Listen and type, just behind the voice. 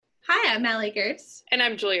Hi, I'm Allie Gertz. And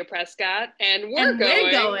I'm Julia Prescott. And we're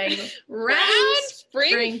going round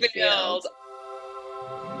Springfield.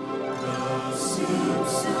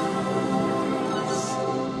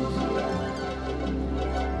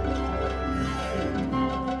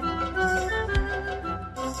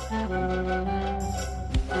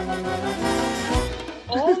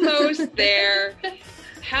 Almost there.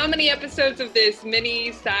 How many episodes of this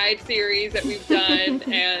mini side series that we've done,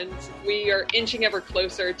 and we are inching ever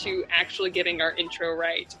closer to actually getting our intro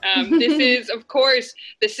right. This is, of course,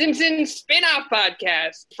 the Simpsons spin-off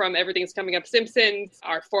podcast from Everything's Coming Up Simpsons,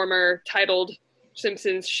 our former titled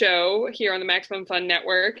Simpsons show here on the Maximum Fun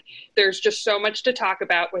Network. There's just so much to talk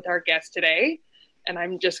about with our guest today, and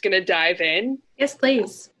I'm just going to dive in. Yes,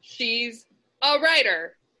 please. She's a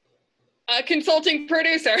writer, a consulting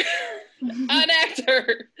producer, an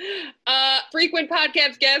actor, frequent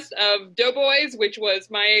podcast guest of Doughboys, which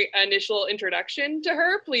was my initial introduction to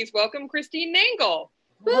her. Please welcome Christine Nangle.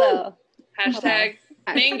 Hello. Hashtag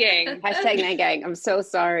Nangang. Hashtag Nangang. I'm so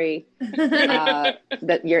sorry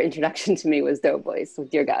that your introduction to me was Doughboys.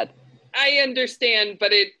 Dear God. I understand,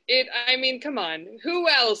 but I mean, come on. Who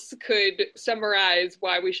else could summarize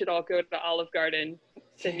why we should all go to the Olive Garden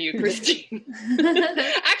than you, Christine?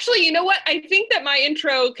 Actually, you know what? I think that my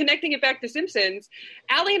intro, connecting it back to Simpsons,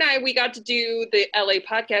 Allie and I, we got to do the LA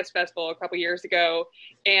Podcast Festival a couple years ago.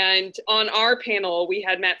 And on our panel, we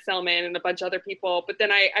had Matt Selman and a bunch of other people. But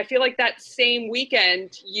then I feel like that same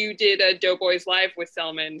weekend, you did a Doughboys Live with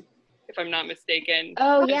Selman, if I'm not mistaken.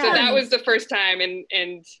 Oh, yeah. So that was the first time.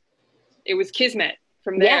 And it was kismet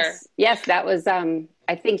from there. Yes, that was, I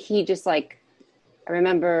think he just I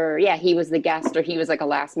remember, he was the guest, or he was like a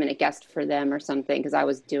last minute guest for them or something, because I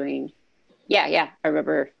was doing, I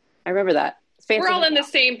remember that. We're all in the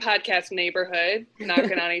same podcast neighborhood,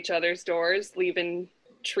 knocking on each other's doors, leaving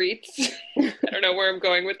treats. I don't know where I'm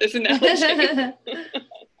going with this analogy.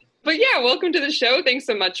 But yeah, welcome to the show. Thanks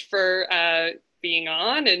so much for being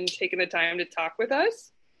on and taking the time to talk with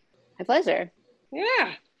us. My pleasure.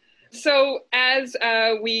 Yeah. So as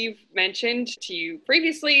we've mentioned to you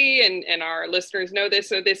previously, and our listeners know this,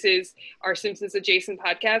 so this is our Simpsons adjacent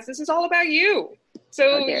podcast. This is all about you.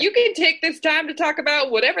 So you can take this time to talk about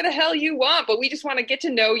whatever the hell you want, but we just want to get to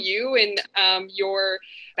know you and your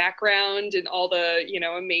background and all the,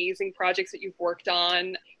 amazing projects that you've worked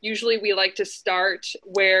on. Usually we like to start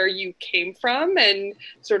where you came from and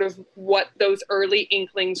sort of what those early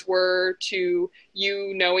inklings were to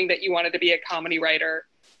you knowing that you wanted to be a comedy writer.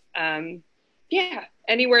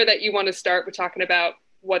 Anywhere that you want to start with talking about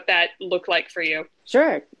what that looked like for you.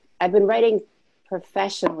 Sure. I've been writing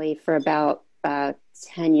professionally for about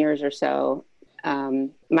 10 years or so.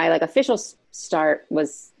 My official start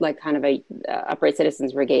was kind of a Upright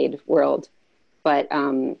Citizens Brigade world. But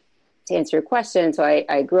to answer your question, so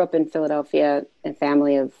I grew up in Philadelphia, a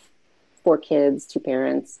family of 4 kids, 2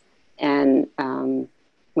 parents, and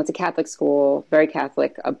went to Catholic school, very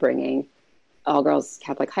Catholic upbringing. All girls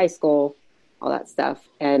Catholic high school, all that stuff.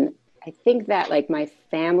 And I think that my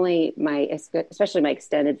family, especially my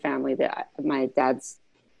extended family, my dad's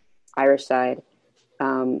Irish side,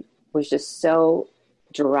 was just so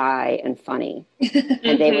dry and funny.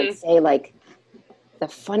 And they would say the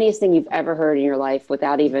funniest thing you've ever heard in your life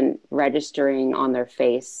without even registering on their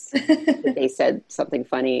face that they said something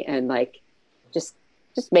funny, and just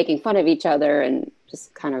making fun of each other, and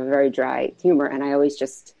just kind of very dry humor. And I always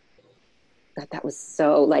just that was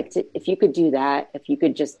so if you could do that,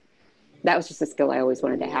 that was just a skill I always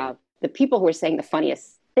wanted to have. The people who were saying the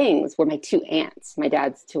funniest things were my 2 aunts, my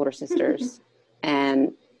dad's 2 older sisters,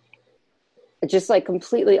 and just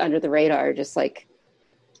completely under the radar, just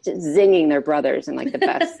zinging their brothers in the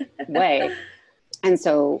best way. And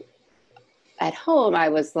so at home I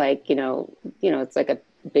was it's a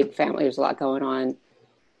big family, there's a lot going on.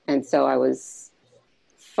 And so I was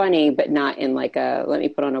funny, but not in a let me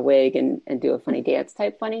put on a wig and do a funny dance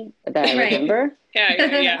type funny that I remember.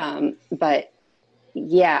 Yeah. But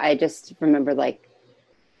yeah, I just remember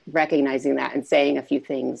recognizing that and saying a few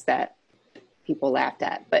things that people laughed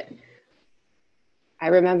at. But I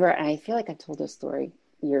remember, and I feel like I told this story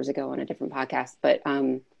years ago on a different podcast, but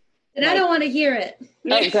and I don't want to hear it.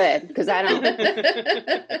 Oh, good, because I don't.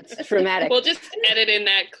 It's traumatic. We'll just edit in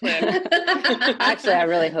that clip. Actually, I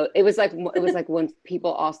really hope it was when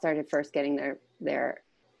people all started first getting their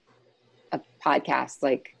podcast,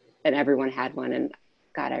 and everyone had one, and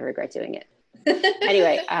God, I regret doing it.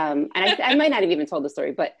 Anyway, and I might not have even told the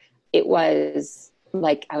story, but it was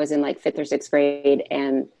I was in 5th or 6th grade,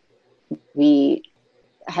 and we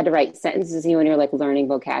had to write sentences, when you're learning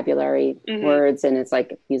vocabulary words, and it's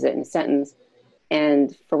use it in a sentence.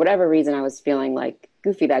 And for whatever reason, I was feeling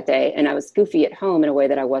goofy that day. And I was goofy at home in a way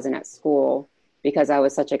that I wasn't at school because I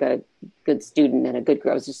was such a good student and a good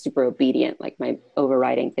girl. I was just super obedient. Like my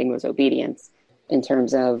overriding thing was obedience in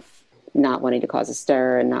terms of not wanting to cause a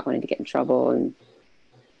stir and not wanting to get in trouble and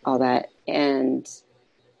all that. And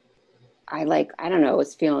I don't know,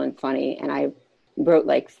 was feeling funny. And I wrote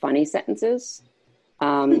like funny sentences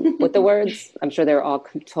with the words. I'm sure they were all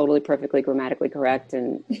totally perfectly grammatically correct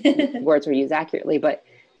and words were used accurately, but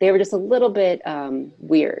they were just a little bit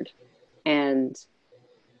weird. And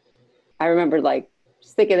I remember like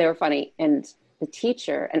just thinking they were funny. And the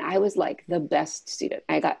teacher, and I was like the best student.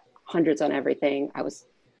 I got hundreds on everything. I was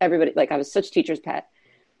such teacher's pet.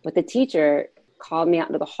 But the teacher called me out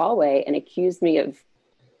into the hallway and accused me of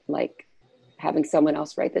like having someone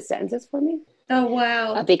else write the sentences for me. Oh,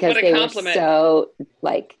 wow. Because they were so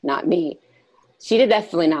like, not me. She did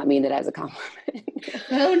definitely not mean it as a compliment.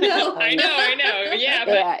 Oh, no. I know. Yeah.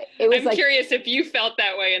 But yeah, it was I'm curious if you felt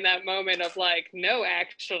that way in that moment of like, no,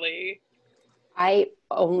 actually. I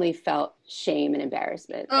only felt shame and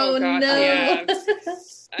embarrassment. Oh, gosh, no. Yeah.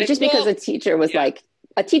 Just because a teacher was like,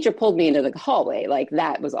 a teacher pulled me into the hallway. Like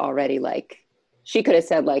that was already like, she could have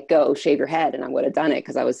said like, go shave your head. And I would have done it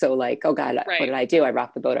because I was so like, oh God, What did I do? I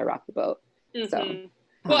rocked the boat. Mm-hmm. So,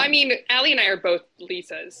 well, I mean, Allie and I are both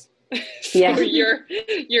Lisas. So yeah.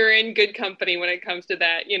 you're in good company when it comes to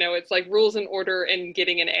that. You know, it's like rules and order and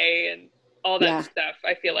getting an A and all that stuff.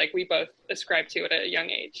 I feel like we both ascribe to at a young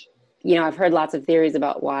age. You know, I've heard lots of theories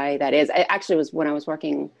about why that is. I actually was when I was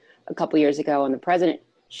working a couple years ago on the President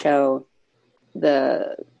show.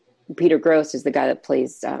 The Peter Gross is the guy that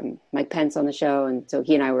plays Mike Pence on the show, and so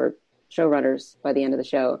he and I were showrunners by the end of the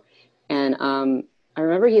show. And I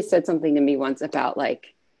remember he said something to me once about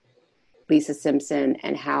like Lisa Simpson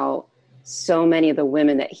and how so many of the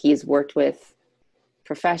women that he's worked with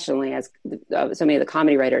professionally as so many of the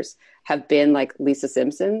comedy writers have been like Lisa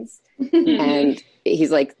Simpsons. And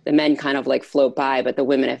he's like, the men kind of like float by, but the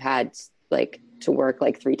women have had like to work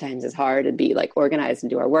like 3 times as hard and be like organized and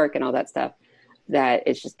do our work and all that stuff. That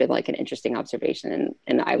it's just been like an interesting observation.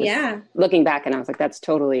 And I was looking back and I was like, that's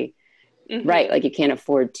totally right. Like you can't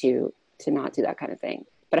afford to not do that kind of thing.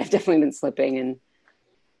 But I've definitely been slipping and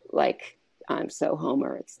like, I'm so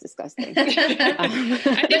Homer. It's disgusting.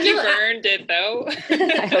 I think you've earned it though.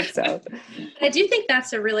 I hope so. I do think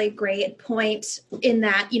that's a really great point in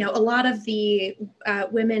that, you know, a lot of the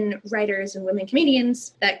women writers and women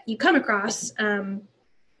comedians that you come across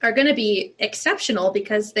are going to be exceptional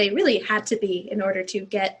because they really had to be in order to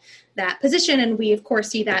get that position. And we, of course,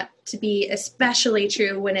 see that to be especially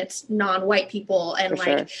true when it's non-white people.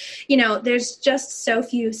 And you know, there's just so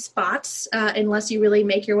few spots unless you really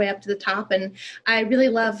make your way up to the top. And I really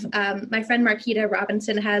love my friend Marquita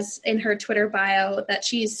Robinson has in her Twitter bio that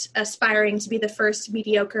she's aspiring to be the first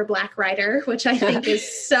mediocre Black writer, which I think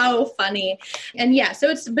is so funny. And yeah,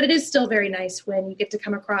 but it is still very nice when you get to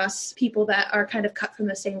come across people that are kind of cut from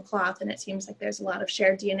the same cloth. And it seems like there's a lot of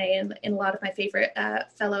shared DNA in a lot of my favorite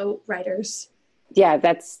fellow writers. Yeah,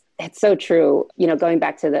 that's so true. You know, going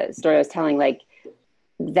back to the story I was telling, like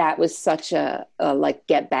that was such a like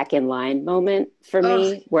get back in line moment for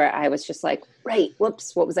me where I was just like, right,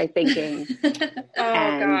 whoops, what was I thinking?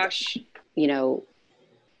 Gosh. You know,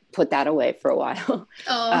 put that away for a while.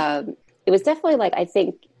 It was definitely like, I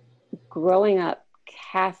think growing up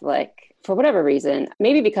Catholic, for whatever reason,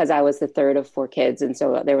 maybe because I was the third of 4 kids. And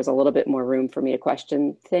so there was a little bit more room for me to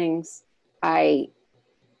question things. I,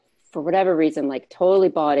 for whatever reason, like totally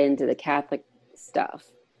bought into the Catholic stuff,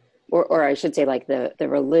 or I should say like the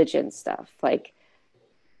religion stuff. Like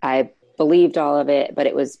I believed all of it, but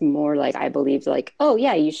it was more like, I believed like, oh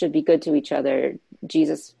yeah, you should be good to each other.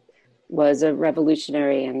 Jesus was a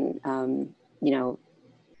revolutionary and, you know,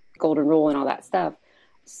 golden rule and all that stuff.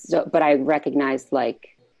 So, but I recognized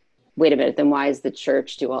like, wait a minute, then why does the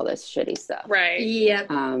church do all this shitty stuff? Right. Yeah.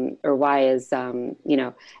 Or why is, you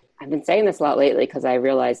know, I've been saying this a lot lately because I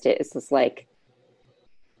realized it. It's just like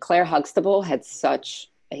Claire Huxtable had such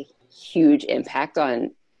a huge impact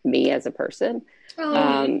on me as a person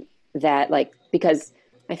that like, because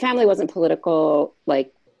my family wasn't political,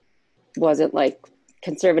 like wasn't like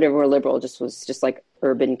conservative or liberal, just was just like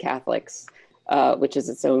urban Catholics, which is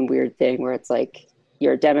its own weird thing where it's like,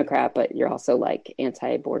 you're a Democrat, but you're also like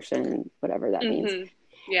anti-abortion and whatever that means.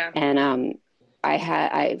 Yeah. And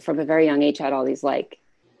I from a very young age had all these like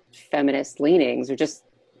feminist leanings, or just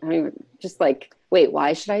like, wait,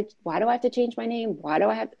 why do I have to change my name? Why do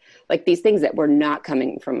I have like these things that were not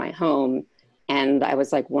coming from my home? And I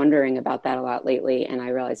was like wondering about that a lot lately. And I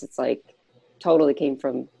realized it's like totally came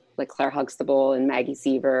from like Claire Huxtable and Maggie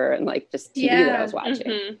Seaver and like just TV that I was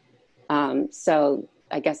watching. So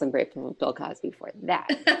I guess I'm grateful for Bill Cosby for that.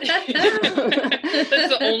 That's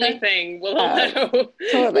the only thing we'll know.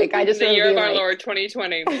 Totally. I just the year of our like, Lord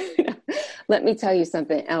 2020. Let me tell you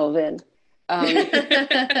something, Elvin. But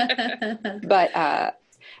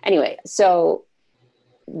anyway, so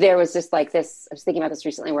there was just like this, I was thinking about this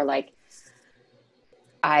recently where like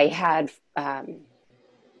I had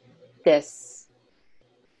this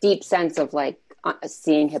deep sense of like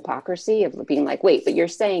seeing hypocrisy of being like, wait, but you're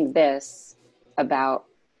saying this about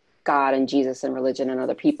God and Jesus and religion and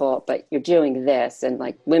other people, but you're doing this, and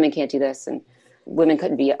like women can't do this, and women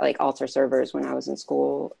couldn't be like altar servers when I was in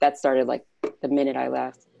school. That started like the minute I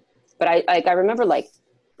left. But I remember like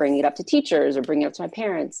bringing it up to teachers or bringing it up to my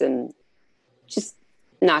parents and just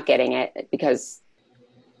not getting it because,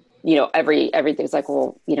 you know, everything's like,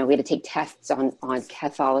 well, you know, we had to take tests on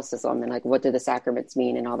Catholicism and like, what do the sacraments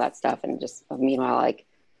mean and all that stuff. And just meanwhile, like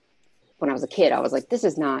when I was a kid, I was like, this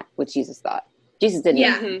is not what Jesus thought. Jesus didn't.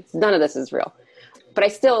 Yeah. None of this is real. But I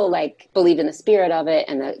still like believed in the spirit of it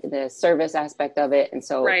and the service aspect of it. And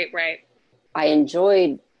so right. I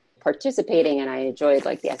enjoyed participating and I enjoyed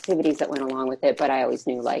like the activities that went along with it. But I always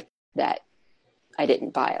knew like that I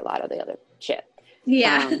didn't buy a lot of the other shit.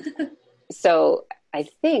 Yeah. So I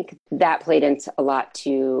think that played into a lot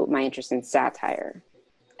to my interest in satire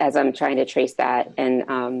as I'm trying to trace that.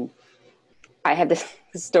 And I had this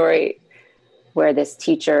story where this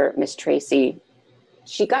teacher, Miss Tracy,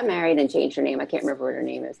 she got married and changed her name. I can't remember what her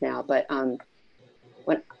name is now, but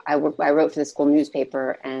when I wrote for the school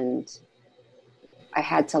newspaper and I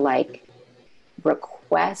had to like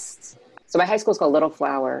request. So my high school is called Little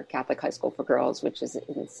Flower Catholic High School for Girls, which is an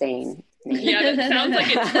insane name. Yeah, that sounds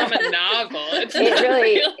like it's from a novel. It's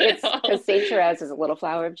because St. Therese is a little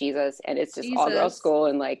flower of Jesus, and it's just all girls school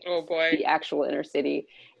in like the actual inner city.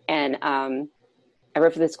 And I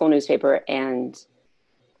wrote for the school newspaper, and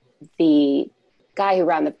the guy who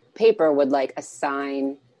ran the paper would like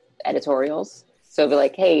assign editorials. So it'd be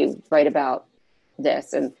like, hey, write about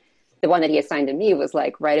this. And the one that he assigned to me was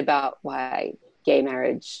like, write about why gay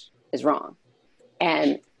marriage is wrong.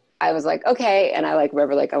 And I was like, okay. And I like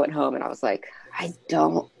remember like I went home and I was like, I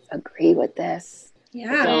don't agree with this.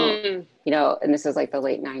 Yeah. You know, and this is like the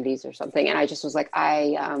late 90s or something. And I just was like,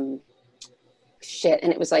 shit.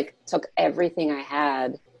 And it was like, took everything I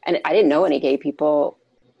had. And I didn't know any gay people.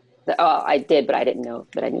 I did, but I didn't know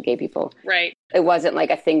that I knew gay people. Right. It wasn't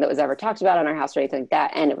like a thing that was ever talked about in our house or anything like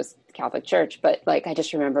that. And it was the Catholic Church. But like, I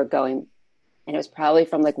just remember going, and it was probably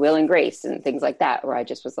from like Will and Grace and things like that, where I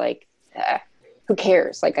just was like, who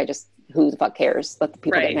cares? Like, who the fuck cares? Let the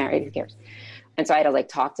people get married. Who cares? And so I had to like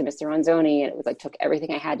talk to Mr. Ronzoni, and it was like, took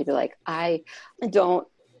everything I had to be like, I don't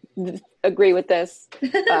agree with this.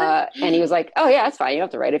 And he was like, oh yeah, that's fine. You don't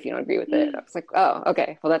have to write if you don't agree with it. I was like, oh,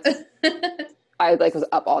 okay. Well, that's, I like was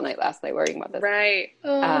up all night last night worrying about this. Right.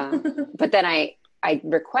 But then I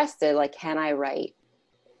requested like, can I write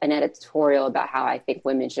an editorial about how I think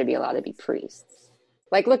women should be allowed to be priests?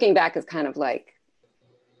 Like looking back is kind of like,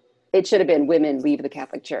 it should have been women leave the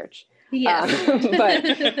Catholic Church. Yeah.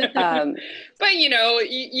 But you know,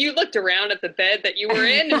 you looked around at the bed that you were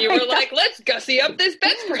in and you were like, let's gussy up this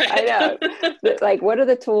bedspread. I know. Like, what are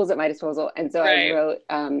the tools at my disposal? And so I wrote,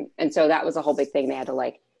 and so that was a whole big thing. They had to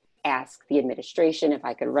like ask the administration if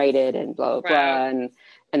I could write it and blah, blah, blah.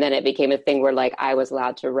 And then it became a thing where like, I was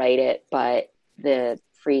allowed to write it, but the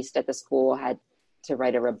priest at the school had to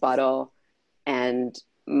write a rebuttal. And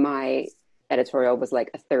my editorial was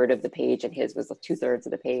like a third of the page and his was like 2/3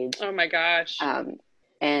 of the page. Oh my gosh.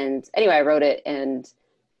 And anyway, I wrote it, and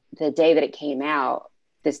the day that it came out,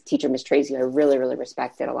 this teacher, Miss Tracy, I really, really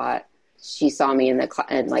respected a lot. She saw me in the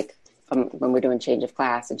and like when we're doing change of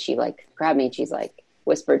class, and she like grabbed me and she's like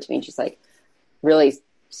whispered to me, and she's like really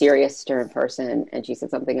serious, stern person, and she said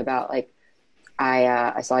something about like,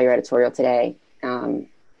 I saw your editorial today. I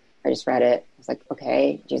just read it. I was like,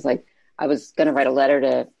 okay. She's like, I was gonna write a letter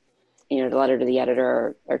to the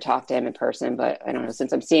editor or talk to him in person, but I don't know,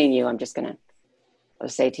 since I'm seeing you, I'm just gonna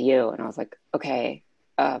say to you. And I was like, okay,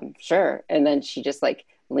 sure. And then she just like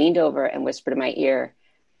leaned over and whispered in my ear,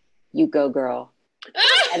 you go, girl.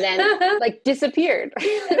 And then like disappeared.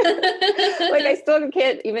 Like I still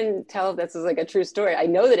can't even tell if this is like a true story. I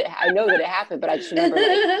know that it happened, but I just remember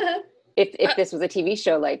like if this was a TV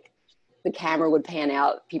show, like the camera would pan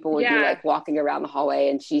out, people would be like walking around the hallway,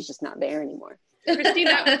 and she's just not there anymore. Christine,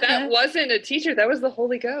 that wasn't a teacher. That was the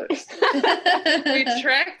Holy Ghost. We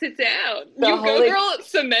tracked it down. Go Girl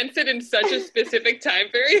cements it in such a specific time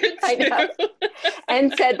period. I know.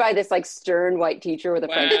 And said by this like stern white teacher with a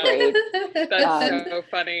French braid. That's so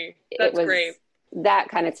funny. That's great. That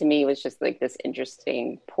kind of to me was just like this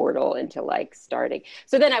interesting portal into like starting.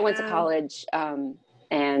 So then I went to college.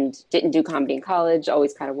 and didn't do comedy in college,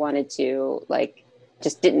 always kind of wanted to, like,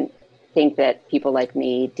 just didn't think that people like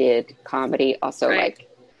me did comedy. Also, like,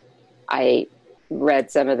 I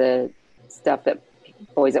read some of the stuff that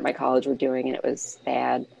boys at my college were doing, and it was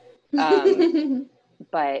bad.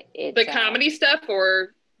 But it the comedy stuff,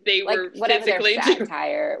 or they like, were whatever physically their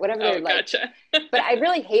satire, whatever they're like. Gotcha. But I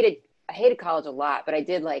really hated college a lot. But I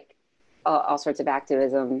did like all sorts of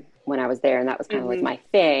activism when I was there, and that was kind of like my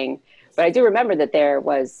thing. But I do remember that there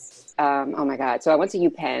was, oh my God. So I went to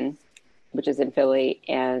UPenn, which is in Philly,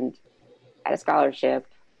 and had a scholarship.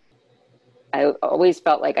 I always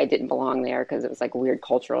felt like I didn't belong there because it was like a weird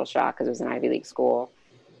cultural shock because it was an Ivy League school.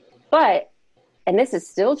 But, and this is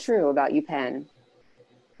still true about UPenn,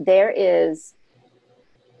 there is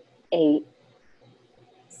a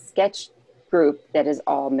sketch group that is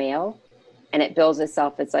all male, and it bills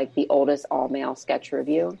itself as like the oldest all male sketch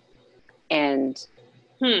review. And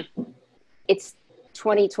it's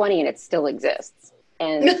 2020 and it still exists.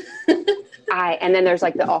 And and then there's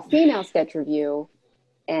like the all female sketch review,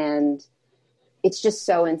 and it's just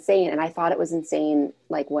so insane. And I thought it was insane,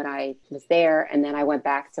 like when I was there, and then I went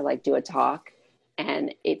back to like do a talk,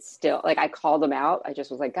 and it's still like, I called them out. I just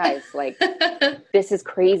was like, guys, like, this is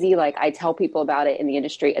crazy. Like, I tell people about it in the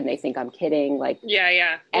industry and they think I'm kidding. Like,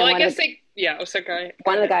 yeah. Well, I guess Oh, so go ahead.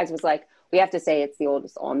 One of the guys was like, we have to say it's the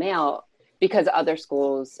oldest all male because other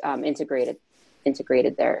schools integrated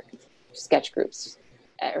their sketch groups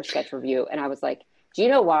or sketch review. And I was like, do you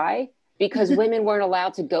know why? Because women weren't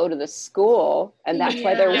allowed to go to the school, and that's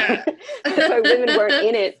why that's why women weren't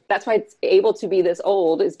in it. That's why it's able to be this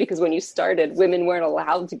old, is because when you started, women weren't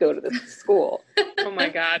allowed to go to the school. Oh my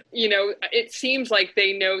God. You know, it seems like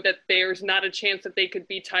they know that there's not a chance that they could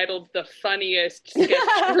be titled the funniest sketch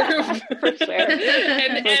group. For sure.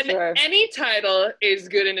 and any title is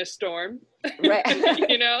good in a storm. Right.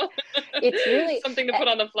 You know? It's really something to put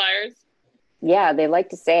on the flyers. Yeah, they like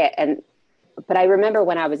to say it. But I remember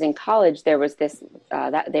when I was in college, there was this,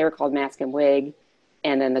 that they were called Mask and Wig,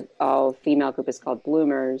 and then the all-female group is called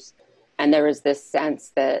Bloomers. And there was this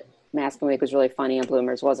sense that Mask and Wig was really funny and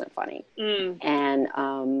Bloomers wasn't funny.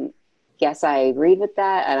 And yes, I agreed with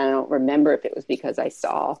that. And I don't remember if it was because I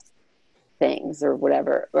saw things or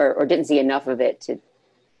whatever, or didn't see enough of it to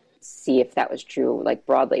see if that was true, like,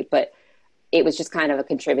 broadly. But it was just kind of a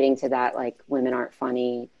contributing to that, like, women aren't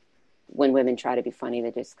funny. When women try to be funny,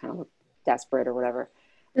 they just kind of look desperate or whatever.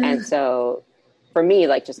 And so for me,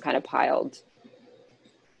 like, just kind of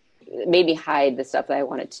made me hide the stuff that I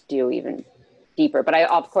wanted to do even deeper. But I,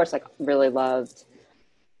 of course, like, really loved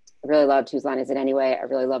Whose Line Is It Anyway? I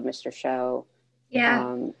really loved Mr. Show. Yeah.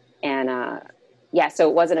 So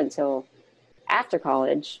it wasn't until after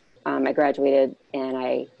college, I graduated and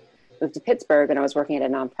I moved to Pittsburgh, and I was working at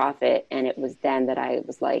a nonprofit. And it was then that I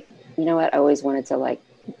was like, you know what? I always wanted to, like,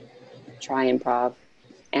 try improv.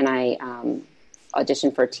 And I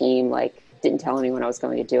auditioned for a team, like, didn't tell anyone I was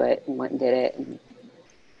going to do it, and went and did it and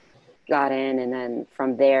got in. And then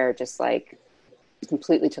from there, just, like,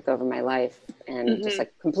 completely took over my life, and just,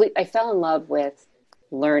 like, I fell in love with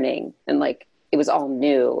learning, and, like, it was all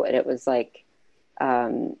new, and it was like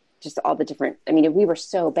just all the different, I mean, we were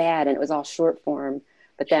so bad and it was all short form,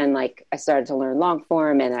 but then, like, I started to learn long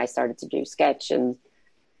form, and I started to do sketch, and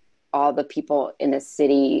all the people in the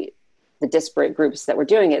city, the disparate groups that were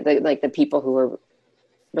doing it, the people who were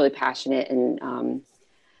really passionate and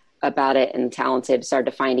about it and talented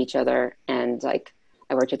started to find each other. And, like,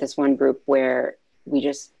 I worked with this one group where we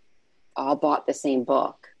just all bought the same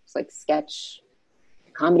book. It's like sketch,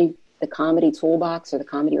 the comedy toolbox, or the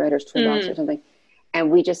comedy writer's toolbox or something.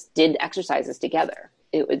 And we just did exercises together.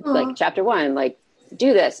 It would like chapter 1, like,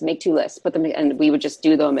 do this, make 2 lists, put them, and we would just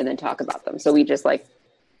do them and then talk about them. So we just, like,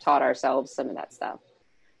 taught ourselves some of that stuff.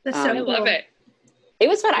 That's so cool. I love it. It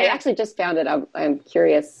was fun. Yeah. I actually just found it. I'm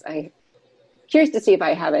curious. I'm curious to see if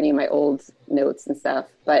I have any of my old notes and stuff.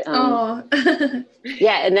 But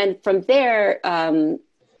yeah. And then from there,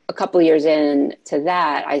 a couple of years into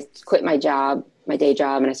that, I quit my day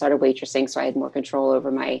job, and I started waitressing. So I had more control over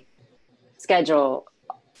my schedule,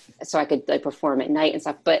 so I could, like, perform at night and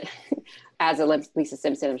stuff. But as a Lisa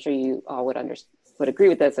Simpson, I'm sure you all would agree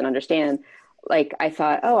with this and understand. Like, I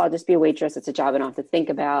thought, oh, I'll just be a waitress. It's a job I don't have to think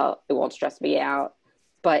about. It won't stress me out.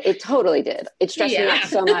 But it totally did. It stressed me out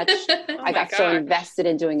so much. I got so invested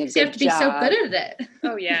in doing a good job. You have to be so good at it.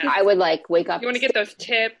 Oh, yeah. I would, like, wake up. You want to get those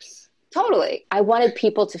tips. Totally. I wanted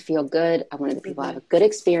people to feel good. I wanted the people to have a good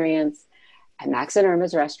experience at Max and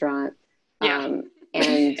Irma's restaurant. Yeah. And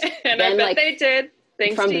and then, I bet like, they did.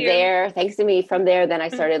 Thanks to me, from there, then I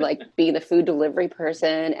started, like, being the food delivery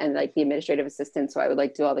person and, like, the administrative assistant. So I would,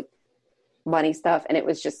 like, do all the money stuff. And it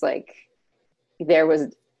was just, like,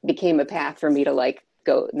 became a path for me to like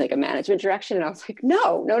go like a management direction. And I was like,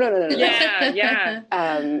 no. Yeah.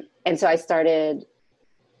 And so I started,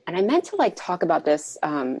 and I meant to like talk about this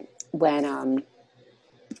when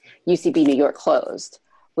UCB New York closed,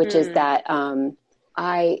 which is that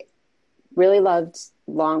I really loved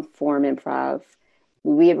long form improv.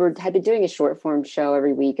 Had been doing a short form show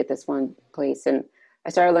every week at this one place. And I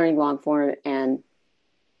started learning long form, and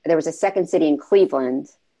there was a second city in Cleveland,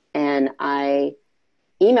 and I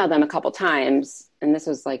emailed them a couple times, and this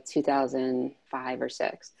was like 2005 or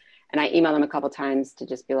 6. And I emailed them a couple times to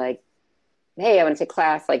just be like, hey, I want to take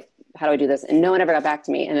class. Like, how do I do this? And no one ever got back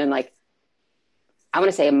to me. And then like, I want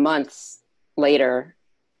to say a month later,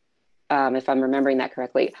 if I'm remembering that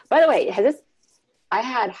correctly. By the way, I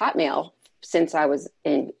had Hotmail since I was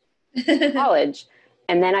in college.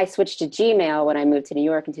 And then I switched to Gmail when I moved to New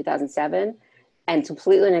York in 2007 and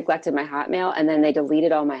completely neglected my Hotmail. And then they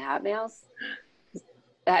deleted all my Hotmails.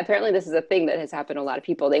 Apparently this is a thing that has happened to a lot of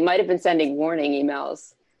people. They might've been sending warning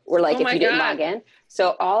emails or like, if you didn't log in.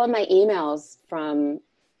 So all of my emails from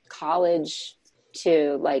college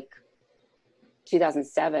to like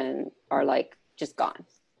 2007 are like just gone.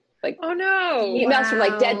 Like, oh no, emails from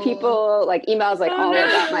like dead people, like emails like all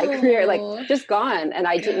about my career, like just gone. And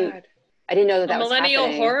I didn't know that was millennial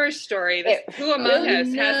happening. Horror story. Who among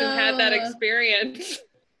us hasn't had that experience?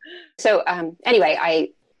 So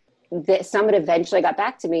anyway, someone eventually got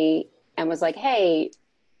back to me and was like, hey,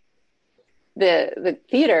 the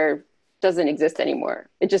theater doesn't exist anymore.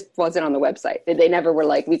 It just wasn't on the website. They never were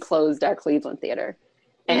like, we closed our Cleveland theater.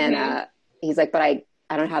 And he's like, but I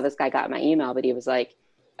don't know how this guy got my email, but he was like,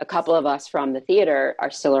 a couple of us from the theater are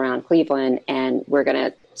still around Cleveland, and we're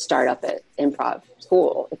going to start up at improv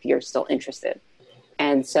school if you're still interested.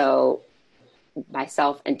 And so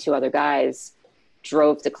myself and 2 other guys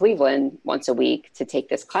drove to Cleveland once a week to take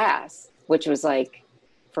this class, which was like,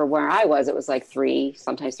 for where I was, it was like 3,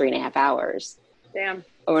 sometimes 3.5 hours. Damn.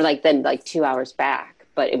 Or like then like 2 hours back.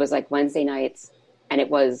 But it was like Wednesday nights, and it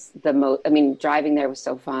was driving there was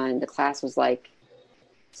so fun. The class was like,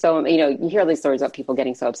 so, you hear all these stories about people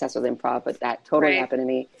getting so obsessed with improv, but that totally happened to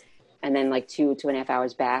me. And then like 2.5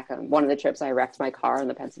 hours back, one of the trips I wrecked my car on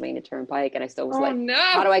the Pennsylvania Turnpike, and I still was no.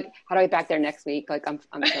 how do I get back there next week? Like I'm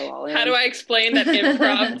so all in. How do I explain that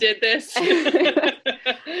improv did this?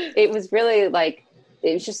 It was really like,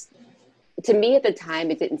 it was just, to me at the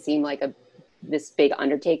time, it didn't seem like this big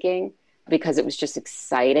undertaking because it was just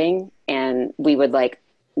exciting. And we would like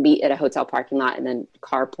meet at a hotel parking lot and then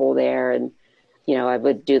carpool there. And, I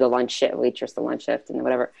would do the lunch shift, waitress the lunch shift and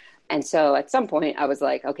whatever. And so at some point I was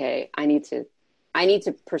like, okay, I need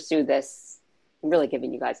to pursue this. I'm really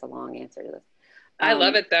giving you guys a long answer to this. I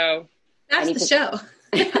love it though. That's the show.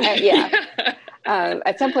 Yeah.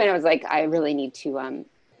 At some point I was like, I really need to,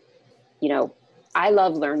 I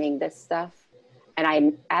love learning this stuff. And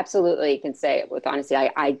I absolutely can say with honesty,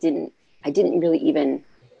 I didn't really even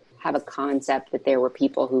have a concept that there were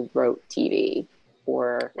people who wrote TV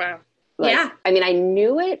or, wow. Like, yeah. I mean, I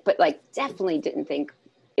knew it, but like definitely didn't think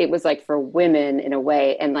it was like for women in a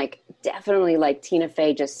way. And like definitely like Tina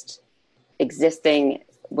Fey just existing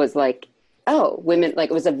was like, oh, women,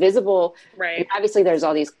 like it was a visible, right. And obviously there's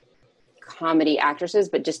all these comedy actresses,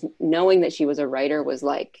 but just knowing that she was a writer was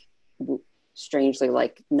like strangely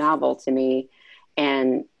like novel to me.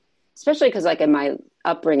 And especially because like in my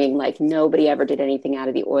upbringing, like nobody ever did anything out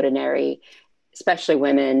of the ordinary, especially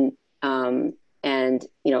women. And,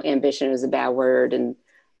 ambition is a bad word. And,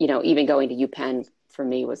 even going to UPenn for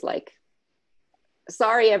me was like,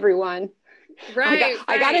 sorry, everyone. Right.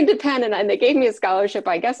 I got into Penn and they gave me a scholarship.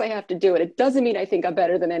 I guess I have to do it. It doesn't mean I think I'm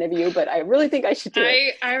better than any of you, but I really think I should do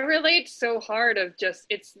it. I relate so hard of just,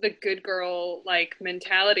 it's the good girl, like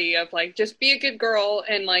mentality of like, just be a good girl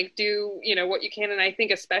and like do, what you can. And I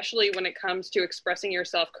think especially when it comes to expressing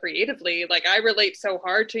yourself creatively, like I relate so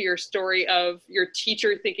hard to your story of your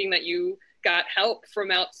teacher thinking that you got help from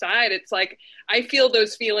outside. It's like, I feel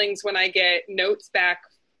those feelings when I get notes back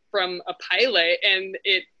from a pilot and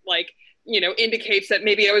it like, indicates that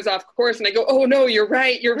maybe I was off course and I go, oh no, you're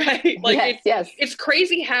right. Like it's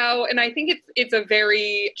crazy how, and I think it's a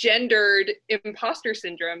very gendered imposter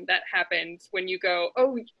syndrome that happens when you go,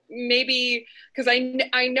 oh, maybe, because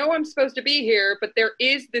I know I'm supposed to be here, but there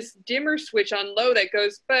is this dimmer switch on low that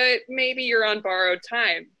goes, but maybe you're on borrowed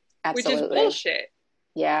time. Absolutely. Which is bullshit.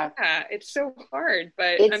 Yeah, it's so hard,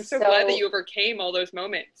 but I'm so glad that you overcame all those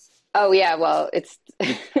moments. Oh yeah, well, it's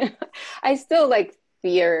I still like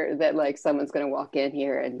fear that like someone's gonna walk in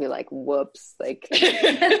here and be like, whoops, like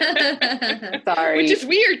sorry. Which is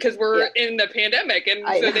weird because we're in the pandemic and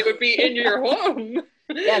so they would be in your home.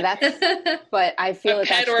 Yeah, but I feel a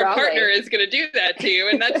pet or a partner is going to do that to you,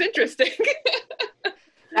 and that's interesting.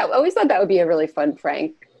 I always thought that would be a really fun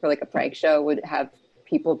prank for like a prank show, would have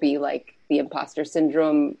people be like the imposter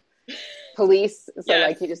syndrome police. So Yes.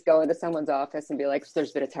 like you just go into someone's office and be like,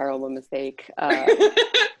 there's been a terrible mistake.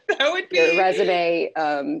 That would be your resume.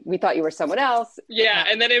 We thought you were someone else. Yeah.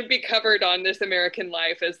 And then it would be covered on This American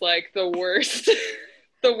Life as like the worst,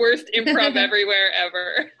 the worst improv everywhere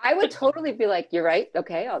ever. I would totally be like, you're right.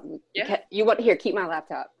 Okay. You want here, keep my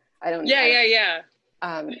laptop. Yeah.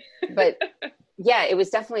 But yeah, it was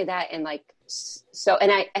definitely that. And like, so,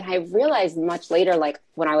 and I realized much later, like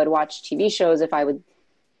when I would watch TV shows, if I would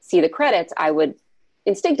see the credits, I would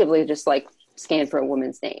instinctively just like scan for a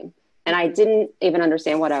woman's name. And I didn't even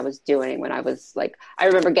understand what I was doing when I was like, I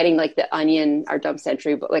remember getting like The Onion, or Dump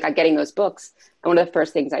Century, but like getting those books. And one of the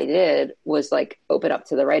first things I did was like open up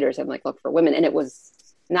to the writers and like look for women. And it was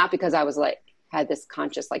not because I was like, had this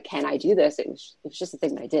conscious, like, can I do this? It was just a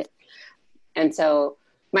thing that I did. And so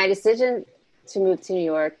my decision to move to New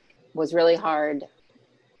York was really hard.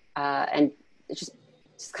 And just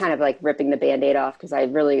kind of like ripping the Band-Aid off, because I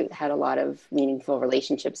really had a lot of meaningful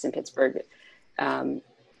relationships in Pittsburgh.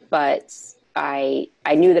 But I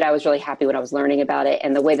knew that I was really happy when I was learning about it.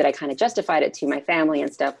 And the way that I kind of justified it to my family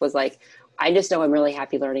and stuff was like, I just know I'm really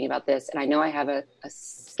happy learning about this. And I know I have a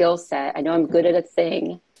skill set. I know I'm good at a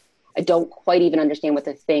thing. I don't quite even understand what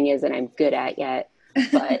the thing is that I'm good at yet.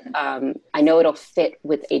 But I know it'll fit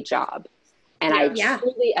with a job. And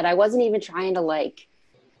I wasn't even trying to like,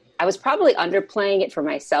 I was probably underplaying it for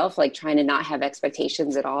myself, like trying to not have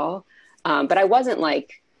expectations at all. But I wasn't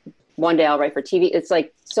like, one day I'll write for TV. It's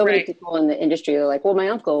like so many people in the industry are like, well, my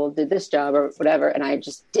uncle did this job or whatever. And I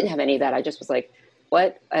just didn't have any of that. I just was like,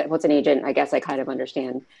 what's an agent? I guess I kind of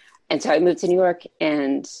understand. And so I moved to New York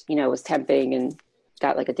and, was temping and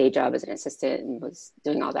got like a day job as an assistant and was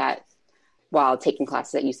doing all that while taking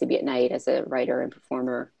classes at UCB at night as a writer and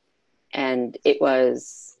performer. And it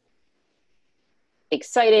was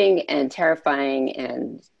exciting and terrifying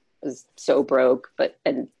and was so broke,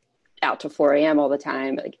 and out to 4 a.m. all the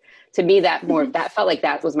time. Like, to me, that felt like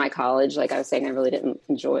that was my college. Like I was saying, I really didn't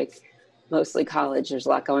enjoy mostly college. There's a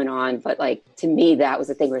lot going on, but like, to me, that was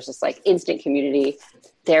the thing where it's just like instant community.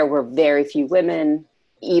 There were very few women,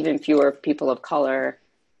 even fewer people of color.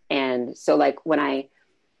 And so like, when I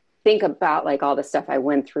think about like all the stuff I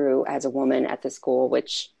went through as a woman at the school,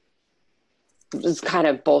 which was kind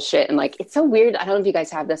of bullshit. And like, it's so weird. I don't know if you guys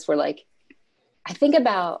have this where like, I think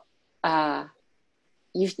about,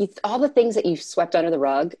 you all the things that you swept under the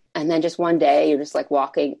rug, and then just one day you're just like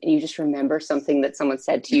walking and you just remember something that someone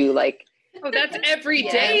said to you, like, oh, that's every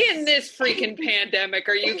day in this freaking pandemic.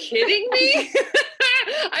 Are you kidding me?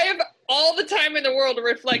 I have all the time in the world to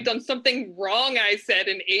reflect on something wrong I said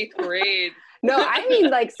in 8th grade. No, I mean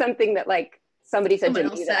like something that like somebody said to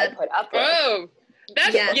me that I put up with. Oh,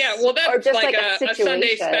 that's well, that's or just like a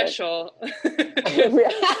Sunday special.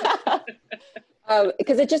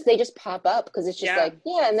 Because they just pop up, because it's just like,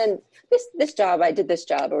 and then this job, I did this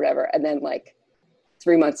job or whatever. And then like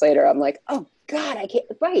 3 months later, I'm like, oh God, I can't,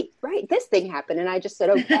 right. This thing happened. And I just said,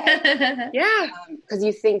 okay. Because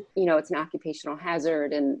you think, it's an occupational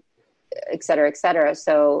hazard and et cetera, et cetera.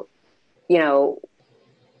 So,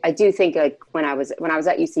 I do think like when I was at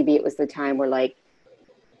UCB, it was the time where like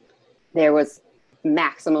there was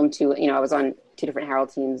maximum to, I was on 2 different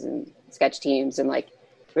Herald teams and sketch teams, and like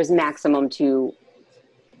there was maximum 2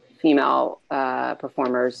 female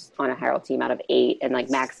performers on a Herald team out of 8, and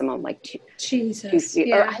like maximum like 2. Jesus.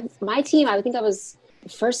 My team, I think I was the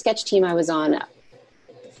first sketch team I was on. I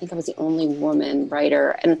think I was the only woman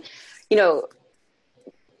writer, and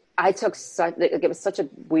I took it was such a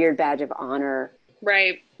weird badge of honor.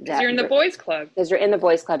 Right, because you're in the boys' club. Because you're in the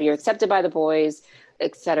boys' club, you're accepted by the boys,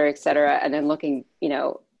 et cetera, et cetera. And then looking,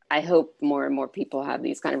 I hope more and more people have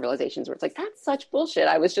these kind of realizations where it's like, that's such bullshit.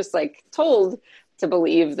 I was just like told to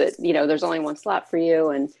believe that, there's only one slot for you,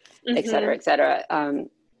 and et cetera, et cetera.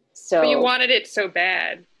 So but you wanted it so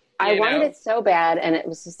bad. I wanted it so bad. And it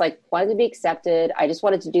was just like, wanted to be accepted. I just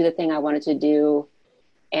wanted to do the thing I wanted to do.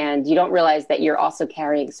 And you don't realize that you're also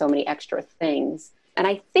carrying so many extra things. And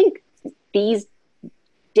I think these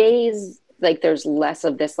days, like there's less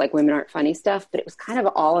of this like women aren't funny stuff, but it was kind of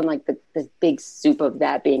all in like the big soup of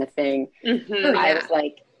that being a thing. I was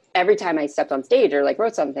like, every time I stepped on stage or like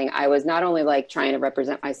wrote something, I was not only like trying to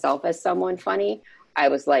represent myself as someone funny, I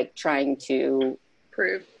was like trying to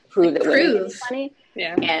prove that women can be funny.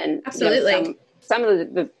 Yeah, and absolutely. Some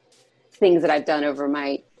of the things that I've done over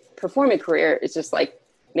my performing career is just like,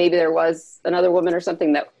 maybe there was another woman or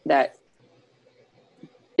something that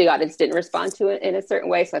the audience didn't respond to it in a certain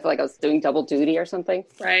way. So I feel like I was doing double duty or something.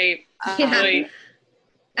 Right. Yeah.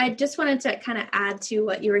 I just wanted to kind of add to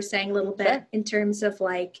what you were saying a little bit Sure. in terms of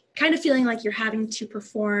like kind of feeling like you're having to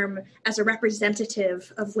perform as a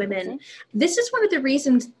representative of women. Mm-hmm. This is one of the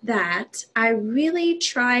reasons that I really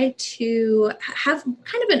try to have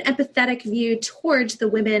kind of an empathetic view towards the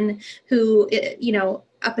women who, you know,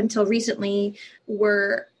 up until recently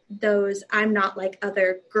were those I'm not like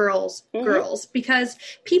other girls, because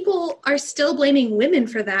people are still blaming women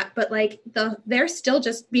for that, but like they're still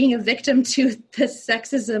just being a victim to the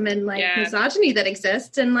sexism and like misogyny that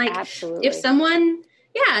exists. And like, absolutely. if someone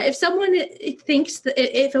thinks that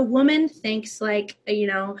if a woman thinks like, you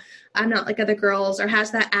know, I'm not like other girls or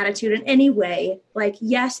has that attitude in any way, like,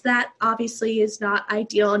 yes, that obviously is not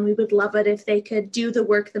ideal. And we would love it if they could do the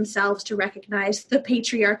work themselves to recognize the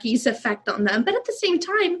patriarchy's effect on them. But at the same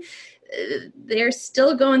time, they're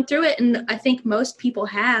still going through it. And I think most people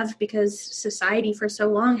have, because society for so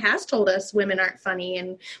long has told us women aren't funny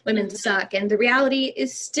and women suck. And the reality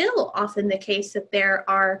is still often the case that there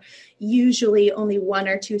are usually only one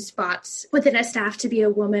or two spots within a staff to be a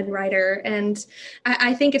woman writer. And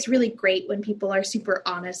I think it's really great when people are super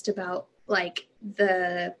honest about like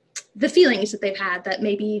the feelings that they've had that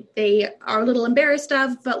maybe they are a little embarrassed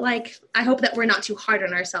of, but like, I hope that we're not too hard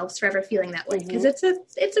on ourselves for ever feeling that way, because it's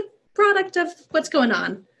a product of what's going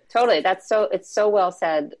on. Totally. It's so well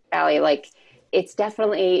said, Allie. Like, it's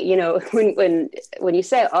definitely, you know, when you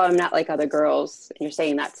say, oh, I'm not like other girls, and you're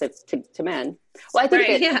saying that to men. Well, I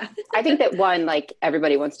think I think that one, like,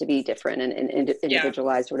 everybody wants to be different and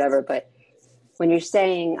individualized or whatever. But when you're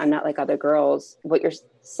saying I'm not like other girls, what you're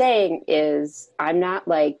saying is I'm not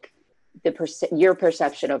like your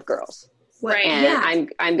perception of girls. Right. And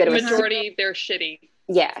I'm going to majority they're shitty.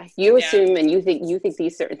 Yeah, you assume and you think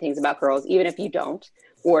these certain things about girls, even if you don't,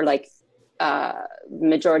 or like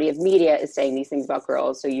majority of media is saying these things about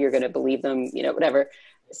girls, so you're going to believe them, you know, whatever.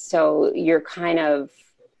 So you're kind of,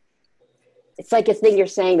 it's like a thing you're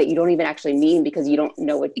saying that you don't even actually mean, because you don't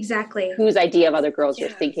know what exactly whose idea of other girls you're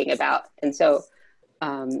thinking about. And so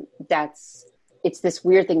it's this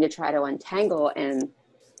weird thing to try to untangle. And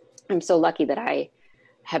I'm so lucky that I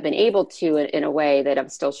have been able to in a way that I'm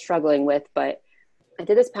still struggling with, but I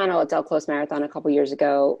did this panel at Del Close Marathon a couple years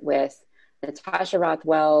ago with Natasha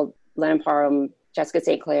Rothwell, Lennon Parham, Jessica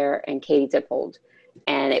St. Clair, and Katie Dippold.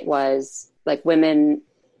 And it was like women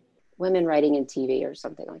writing in TV or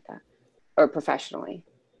something like that, or professionally.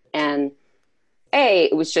 And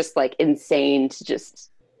it was just like insane to just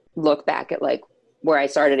look back at like where I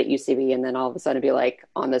started at UCB and then all of a sudden be like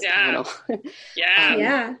on this panel.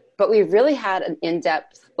 But we really had an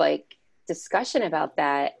in-depth like discussion about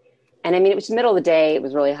that. And I mean, it was the middle of the day. It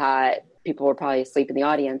was really hot. People were probably asleep in the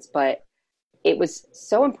audience, but it was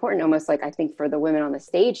so important, almost like I think for the women on the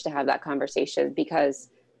stage to have that conversation, because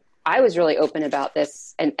I was really open about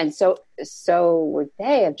this. And so were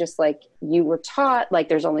they, of just like, you were taught like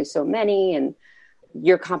there's only so many and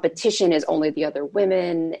your competition is only the other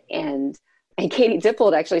women. And Katie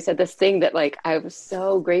Dippold actually said this thing that like, I was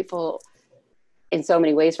so grateful in so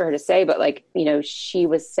many ways for her to say, but like, you know, she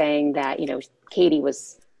was saying that, you know, Katie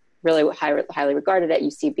was really highly regarded at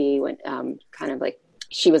UCB when kind of like,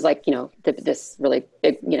 she was like, you know, this really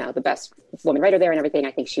big, you know, the best woman writer there and everything.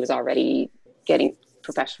 I think she was already getting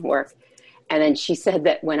professional work. And then she said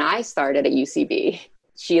that when I started at UCB,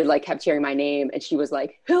 she like kept hearing my name and she was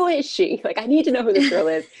like, who is she? Like, I need to know who this girl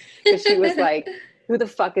is. Because she was like, who the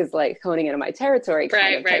fuck is like honing into my territory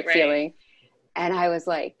kind of feeling. And I was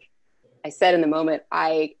like, I said in the moment,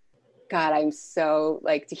 God, I'm so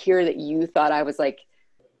like, to hear that you thought I was like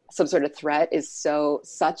some sort of threat is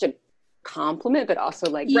such a compliment, but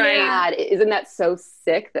also like, God, isn't that so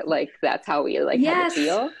sick that like, that's how we like had to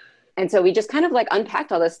feel. And so we just kind of like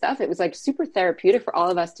unpacked all this stuff. It was like super therapeutic for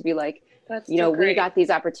all of us to be like, that's you know, we got these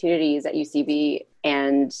opportunities at UCB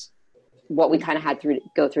and what we kind of had to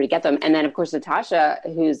go through to get them. And then of course, Natasha,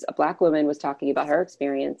 who's a Black woman, was talking about her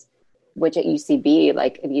experience, which at UCB,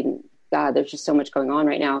 like, I mean, God, there's just so much going on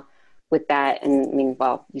right now with that. And I mean,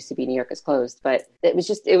 well, UCB New York is closed, but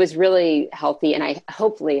it was really healthy and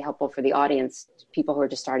hopefully helpful for the audience, people who are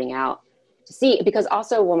just starting out to see. Because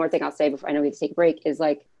also one more thing I'll say before I know we have to take a break is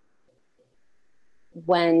like,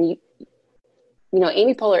 when you know,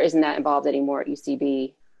 Amy Poehler isn't that involved anymore at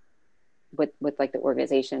UCB with like the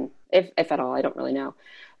organization, if at all, I don't really know,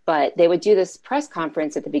 but they would do this press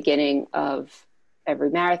conference at the beginning of every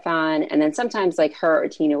marathon. And then sometimes like her or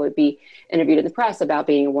Tina would be interviewed in the press about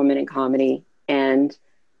being a woman in comedy. And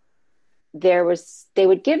they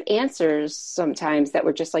would give answers sometimes that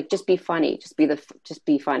were just like, just be funny, just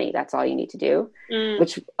be funny. That's all you need to do.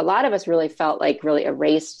 Which a lot of us really felt like really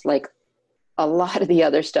erased like a lot of the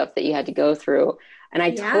other stuff that you had to go through. And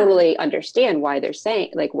I totally understand why they're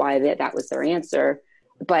saying like why that was their answer.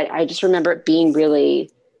 But I just remember it being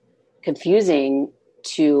really confusing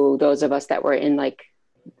to those of us that were in like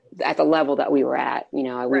at the level that we were at, we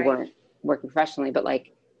weren't working professionally, but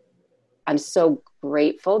like, I'm so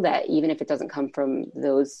grateful that even if it doesn't come from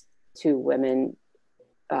those two women,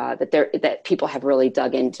 that people have really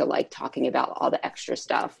dug into like talking about all the extra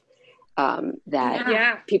stuff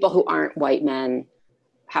that people who aren't white men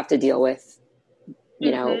have to deal with,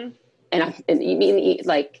 and you mean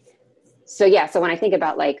like, so when I think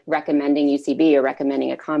about like recommending UCB or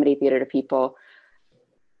recommending a comedy theater to people,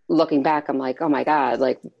 looking back, I'm like, oh my God,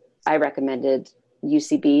 like I recommended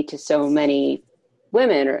UCB to so many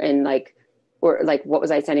women or what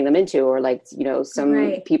was I sending them into? Or like,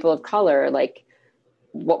 some people of color, like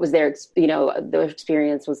what was their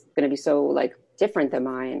experience was going to be so like different than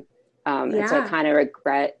mine. And so I kind of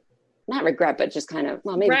not regret, but just kind of,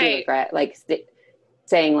 well, maybe do regret, like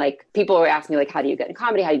saying like, people were asking me like, how do you get in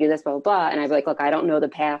comedy? How do you do this, blah, blah, blah. And I'd be like, look, I don't know the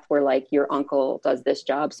path where like your uncle does this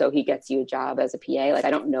job, so he gets you a job as a PA. Like,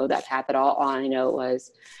 I don't know that path at all. All I know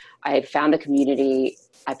was I found a community.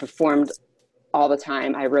 I performed all the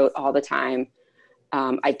time. I wrote all the time.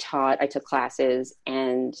 I taught, I took classes,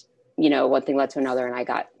 and, one thing led to another, and I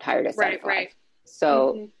got tired of that. Right.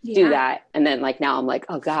 So do that. And then like, now I'm like,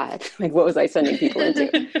 oh God, like what was I sending people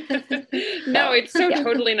into? No, it's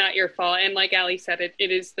totally not your fault. And like Ali said, it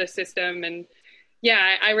is the system. And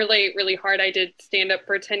I relate really hard. I did stand up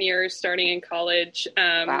for 10 years starting in college,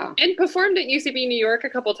 and performed at UCB New York a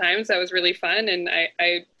couple times. That was really fun. And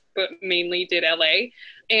I mainly did LA.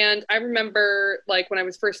 And I remember like when I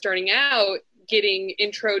was first starting out, getting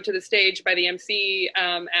intro to the stage by the MC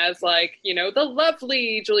as like, the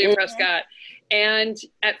lovely Julia Prescott. And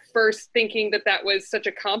at first thinking that was such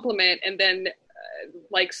a compliment, and then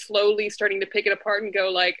like slowly starting to pick it apart and go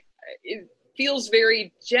like, it feels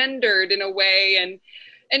very gendered in a way.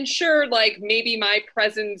 And sure, like maybe my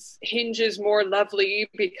presence hinges more lovely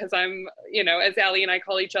because I'm, as Ali and I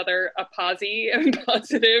call each other, a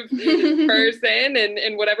positive person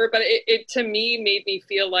and whatever. But it to me made me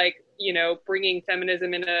feel like, bringing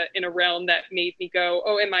feminism in a realm that made me go,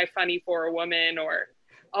 oh, am I funny for a woman? Or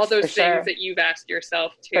all those things that you've asked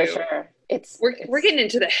yourself too. For sure. We're getting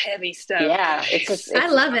into the heavy stuff. Yeah. I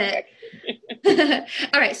love it.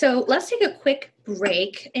 All right. So let's take a quick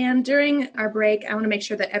break. And during our break, I want to make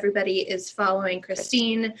sure that everybody is following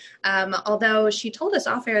Christine. Although she told us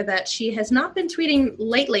off air that she has not been tweeting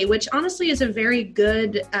lately, which honestly is a very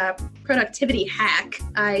good productivity hack.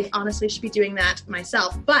 I honestly should be doing that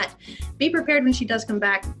myself, but be prepared when she does come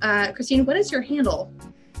back. Christine, what is your handle?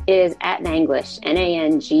 Is at Nanglish,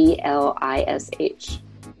 Nanglish.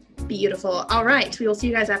 Beautiful. All right. We will see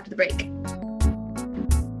you guys after the break.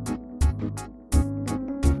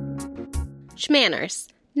 Schmanners.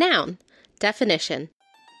 Noun. Definition.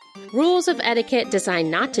 Rules of etiquette designed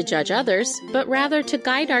not to judge others, but rather to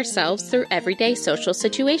guide ourselves through everyday social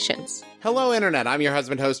situations. Hello, Internet. I'm your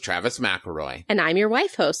husband host, Travis McElroy. And I'm your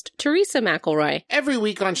wife host, Teresa McElroy. Every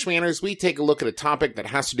week on Schmanners, we take a look at a topic that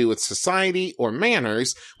has to do with society or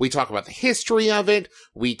manners. We talk about the history of it.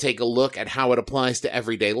 We take a look at how it applies to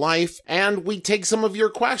everyday life. And we take some of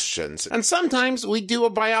your questions. And sometimes we do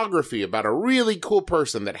a biography about a really cool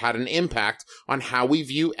person that had an impact on how we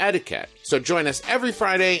view etiquette. So join us every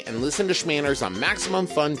Friday and listen to Schmanners on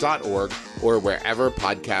MaximumFun.org or wherever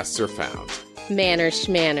podcasts are found. Manners,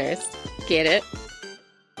 schmanners. Get it?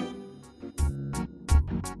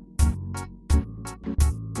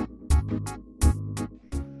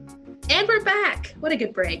 And we're back. What a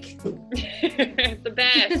good break. The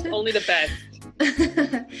best. Only the best.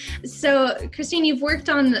 So, Christine, you've worked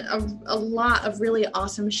on a lot of really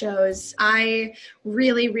awesome shows. I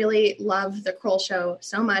really, really love the Kroll Show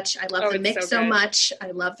so much. I love The Mix so much.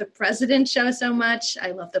 I love The President Show so much. I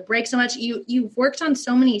love The Break so much. You've worked on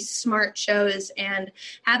so many smart shows, and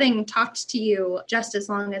having talked to you just as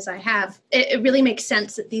long as I have, it really makes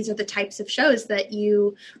sense that these are the types of shows that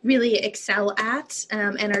you really excel at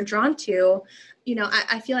and are drawn to.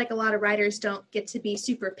 I feel like a lot of writers don't get to be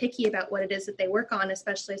super picky about what it is that they work on,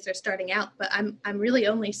 especially as they're starting out. But I'm really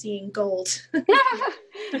only seeing gold.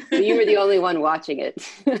 So you were the only one watching it.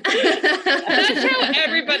 That's how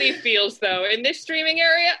everybody feels, though, in this streaming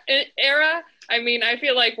era. I mean, I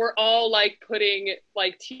feel like we're all like putting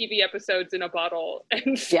like TV episodes in a bottle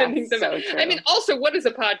and sending them. So true. I mean, also, what is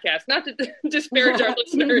a podcast? Not to disparage our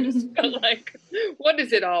listeners, but like, what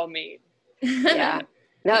does it all mean? Yeah.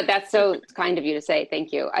 No, that's so kind of you to say.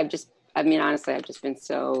 Thank you. Honestly, I've just been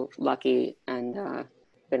so lucky and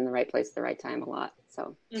been in the right place at the right time a lot.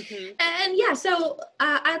 So, and yeah, so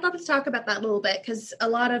I'd love to talk about that a little bit, because a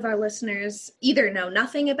lot of our listeners either know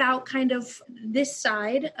nothing about kind of this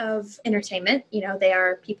side of entertainment. You know, they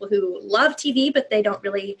are people who love TV, but they don't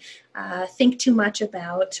really think too much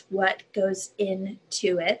about what goes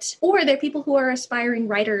into it. Or they're people who are aspiring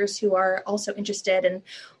writers who are also interested. And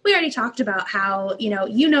we already talked about how, you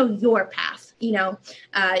know your path.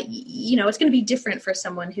 It's going to be different for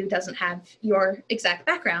someone who doesn't have your exact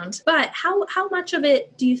background. But how much of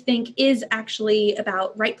it do you think is actually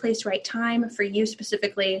about right place, right time for you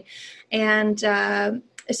specifically? And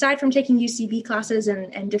aside from taking UCB classes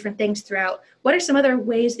and different things throughout, what are some other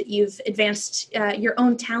ways that you've advanced your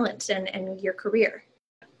own talent and your career?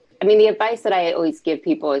 I mean, the advice that I always give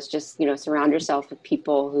people is just, surround yourself with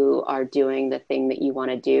people who are doing the thing that you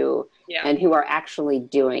want to do and who are actually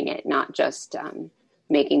doing it, not just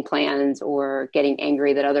making plans or getting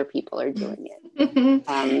angry that other people are doing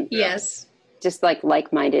it. Yes. Just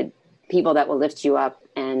like-minded people that will lift you up.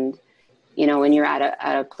 And, when you're at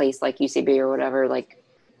a place like UCB or whatever, like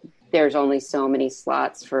there's only so many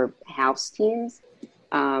slots for house teams,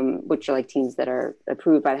 which are like teams that are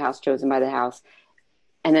approved by the house, chosen by the house.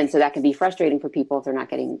 And then, so that can be frustrating for people if they're not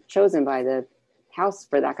getting chosen by the house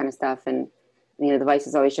for that kind of stuff. And, the advice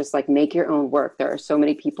is always just like, make your own work. There are so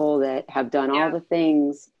many people that have done all the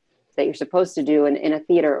things that you're supposed to do in a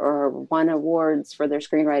theater or won awards for their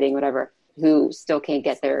screenwriting, whatever, who still can't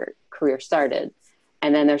get their career started.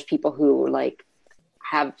 And then there's people who like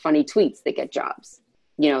have funny tweets that get jobs,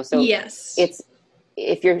 so yes, it's,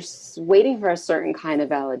 if you're waiting for a certain kind of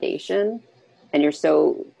validation and you're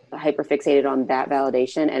so hyper fixated on that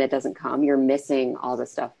validation and it doesn't come, you're missing all the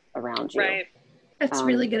stuff around you. Right. That's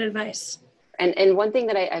really good advice. And one thing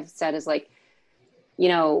that I've said is like,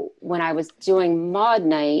 when I was doing Mod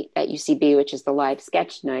Night at UCB, which is the live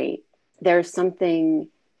sketch night, there's something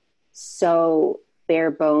so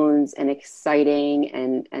bare bones and exciting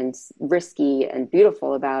and risky and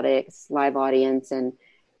beautiful about it. It's live audience and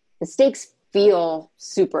the stakes feel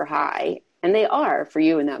super high, and they are for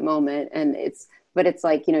you in that moment. But it's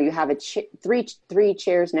like, you have three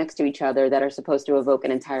chairs next to each other that are supposed to evoke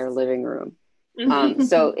an entire living room.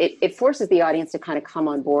 So it forces the audience to kind of come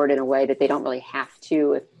on board in a way that they don't really have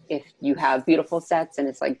to if you have beautiful sets and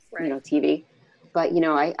it's like, TV. But,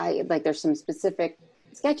 I like, there's some specific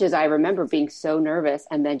sketches I remember being so nervous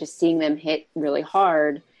and then just seeing them hit really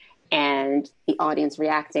hard and the audience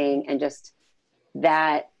reacting and just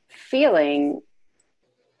that feeling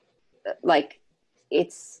like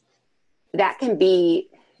that can be,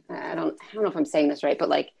 I don't know if I'm saying this right, but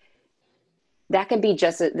like that can be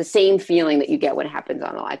just the same feeling that you get when it happens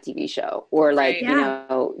on a live TV show or like,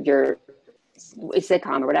 your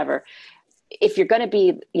sitcom or whatever. If you're going to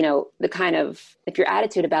be, if your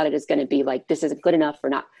attitude about it is going to be like, this isn't good enough or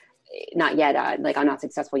not yet, like I'm not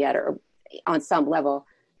successful yet or on some level,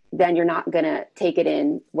 then you're not going to take it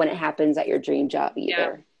in when it happens at your dream job either.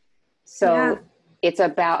 Yeah. So it's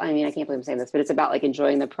about, I can't believe I'm saying this, but it's about like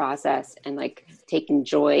enjoying the process and like taking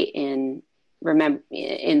joy in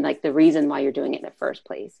like the reason why you're doing it in the first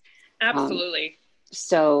place. Absolutely.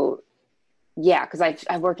 So yeah, because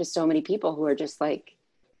I've worked with so many people who are just like,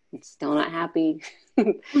 still not happy.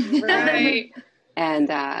 Right.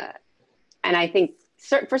 And I think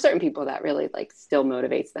for certain people that really like still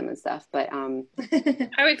motivates them and stuff. But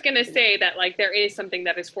I was going to say that like there is something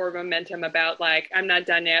that is for momentum about like, I'm not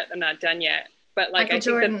done yet. But like, Michael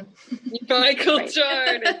Jordan. Michael Right.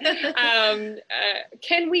 Jordan.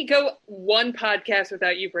 Can we go one podcast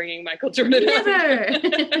without you bringing Michael Jordan up? Never.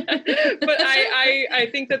 But I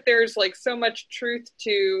think that there's like so much truth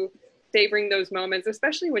to savoring those moments,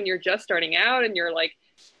 especially when you're just starting out and you're like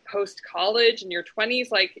post-college in your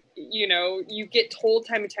 20s, like, you get told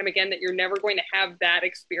time and time again that you're never going to have that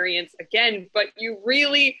experience again, but you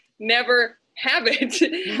really never have it.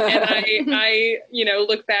 And I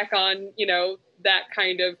look back on, that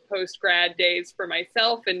kind of post-grad days for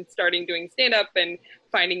myself and starting doing stand-up and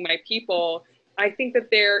finding my people. I think that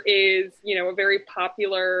there is, a very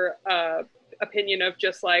popular opinion of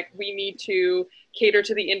just like, we need to cater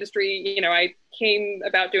to the industry. I came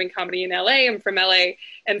about doing comedy in LA. I'm from LA.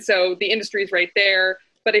 And so the industry is right there.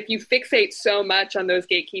 But if you fixate so much on those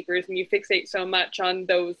gatekeepers and you fixate so much on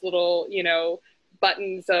those little,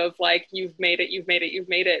 buttons of like, you've made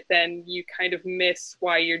it, then you kind of miss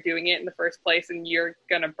why you're doing it in the first place and you're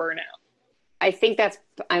going to burn out. I think that's,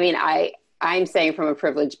 I'm saying from a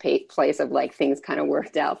privileged place of like, things kind of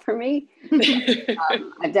worked out for me.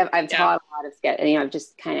 I've taught a lot of sketch and, I've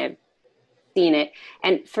just kind of seen it.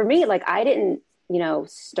 And for me, like, I didn't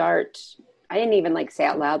I didn't even like say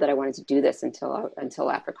out loud that I wanted to do this until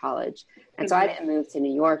after college. And so I didn't move to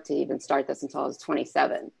New York to even start this until I was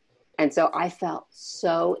 27. And so I felt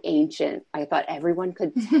so ancient. I thought everyone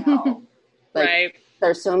could tell. Right.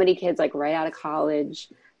 There's so many kids like right out of college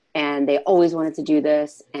and they always wanted to do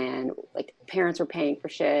this. And like parents were paying for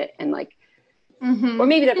shit and like, or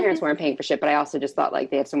maybe their parents weren't paying for shit, but I also just thought like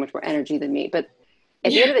they have so much more energy than me. But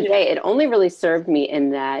at the end of the day, it only really served me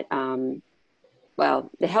in that, well,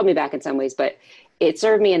 it held me back in some ways, but it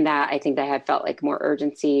served me in that I think that I had felt like more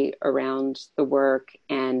urgency around the work.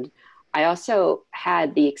 And I also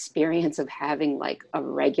had the experience of having like a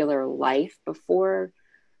regular life before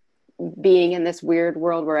being in this weird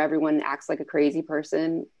world where everyone acts like a crazy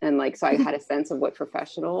person. And like, so I had a sense of what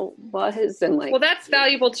professional was. And like, well, that's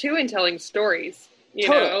valuable too in telling stories, you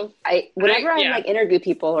know? Whenever I like interview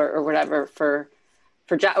people or whatever for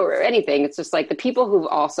job or anything, it's just like the people who've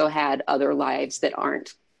also had other lives that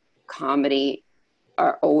aren't comedy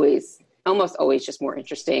are almost always just more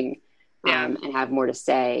interesting and have more to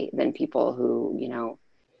say than people who,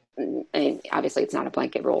 I mean, obviously it's not a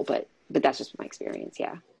blanket rule, but that's just my experience.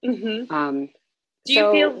 Yeah. Do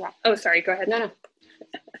you feel, oh, sorry, go ahead. No.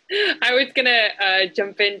 I was going to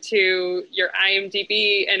jump into your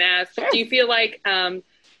IMDb and ask, do you feel like,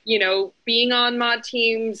 being on mod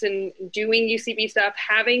teams and doing UCB stuff,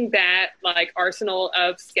 having that like arsenal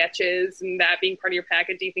of sketches and that being part of your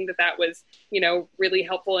package, do you think that was, really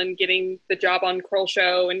helpful in getting the job on Kroll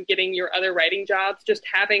Show and getting your other writing jobs, just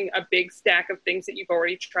having a big stack of things that you've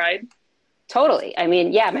already tried? Totally. I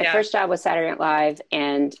mean, my first job was Saturday Night Live,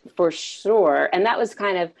 and for sure. And that was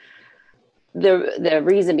kind of the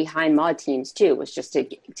reason behind mod teams too, was just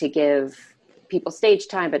to give people stage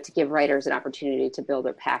time, but to give writers an opportunity to build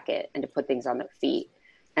their packet and to put things on their feet.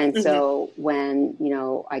 And so when,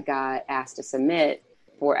 I got asked to submit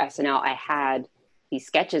for SNL, I had these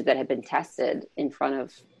sketches that had been tested in front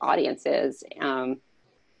of audiences. I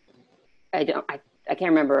can't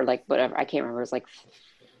remember like whatever. I can't remember. It was like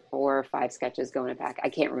 4 or 5 sketches going back. I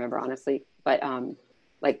can't remember honestly, but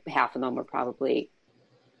like half of them were probably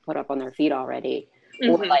put up on their feet already.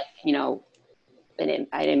 Or like,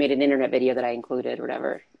 I made an internet video that I included or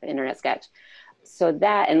whatever, an internet sketch. So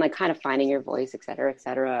that, and like kind of finding your voice, et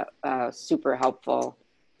cetera, super helpful,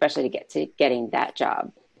 especially to get to getting that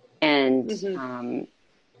job. And, and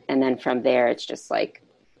then from there, it's just like,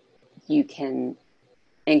 you can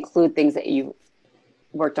include things that you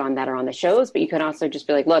worked on that are on the shows, but you can also just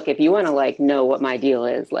be like, look, if you want to like know what my deal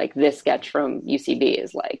is, like this sketch from UCB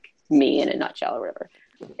is like me in a nutshell or whatever.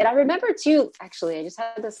 And I remember too, actually, I just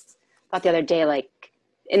had this thought the other day, like,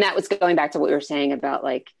 and that was going back to what we were saying about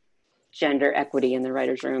like gender equity in the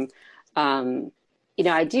writer's room. I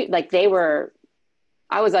do like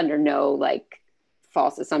I was under no like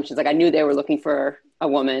false assumptions. Like I knew they were looking for a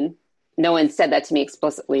woman. No one said that to me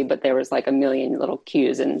explicitly, but there was like a million little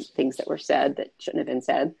cues and things that were said that shouldn't have been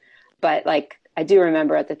said. But like, I do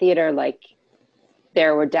remember at the theater, like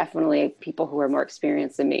there were definitely people who were more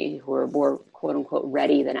experienced than me, who were more quote unquote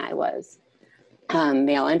ready than I was,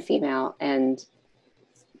 male and female. And,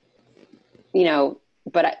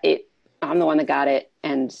 but I'm the one that got it.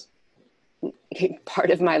 And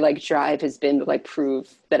part of my like drive has been to like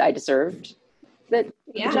prove that I deserved the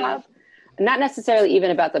job. Not necessarily even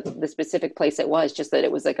about the specific place it was, just that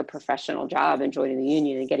it was like a professional job and joining the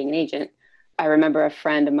union and getting an agent. I remember a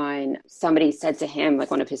friend of mine, somebody said to him, like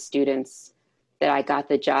one of his students, that I got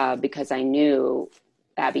the job because I knew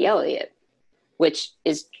Abby Elliott, which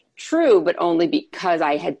is true, but only because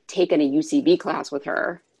I had taken a UCB class with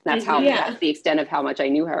her. That's that's the extent of how much I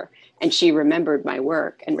knew her. And she remembered my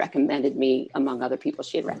work and recommended me among other people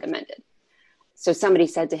she had recommended. So somebody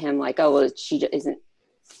said to him like, oh, well, she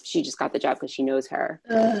just got the job because she knows her.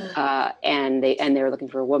 And they were looking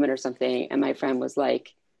for a woman or something. And my friend was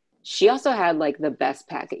like, she also had like the best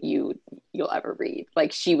packet you'll ever read.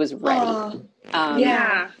 Like she was ready.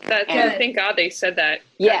 Thank God they said that.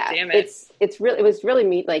 Yeah. God damn it. It was really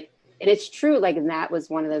me. Like, and it's true. Like, and that was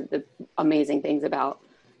one of the amazing things about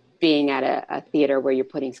being at a theater where you're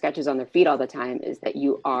putting sketches on their feet all the time is that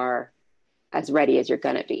you are as ready as you're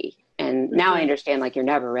going to be. And now I understand, like, you're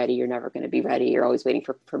never ready. You're never going to be ready. You're always waiting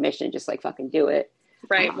for permission, just like fucking do it.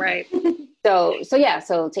 Right. So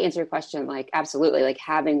to answer your question, like, absolutely, like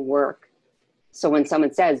having work. So when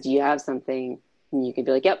someone says, do you have something? And you can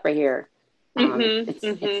be like, yep, right here.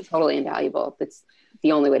 It's totally invaluable. It's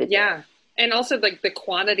the only way to do it. And also like the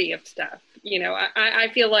quantity of stuff, I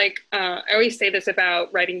feel like, I always say this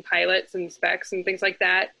about writing pilots and specs and things like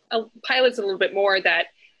that. Pilots a little bit more that,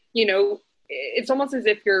 it's almost as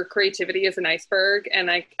if your creativity is an iceberg, and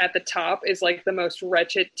like at the top is like the most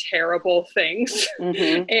wretched, terrible things.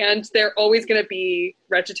 Mm-hmm. And they're always going to be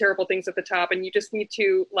wretched, terrible things at the top. And you just need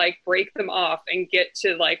to like break them off and get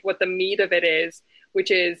to like what the meat of it is,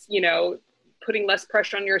 which is, you know, putting less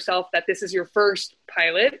pressure on yourself that this is your first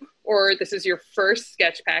pilot or this is your first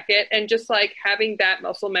sketch packet, and just like having that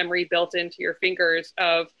muscle memory built into your fingers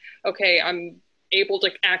of, okay, I'm able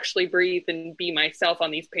to actually breathe and be myself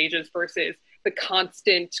on these pages versus the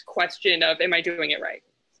constant question of, am I doing it right?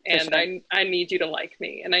 And sure. I need you to like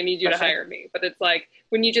me and I need you to hire me. But it's like,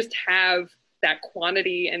 when you just have that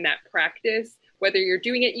quantity and that practice, whether you're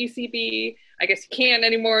doing it UCB, I guess you can't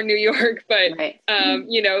anymore in New York, but,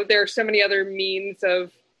 you know, there are so many other means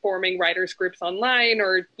of forming writers groups online,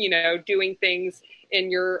 or, you know, doing things in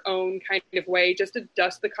your own kind of way, just to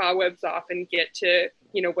dust the cobwebs off and get to,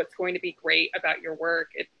 you know, what's going to be great about your work.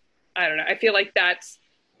 I don't know. I feel like that's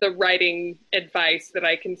the writing advice that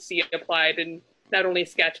I can see applied in not only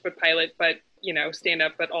sketch, but pilot, but, you know, stand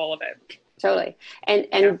up, but all of it. Totally.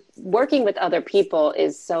 And working with other people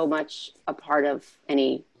is so much a part of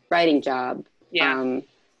any writing job. Yeah.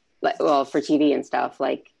 Well, for TV and stuff,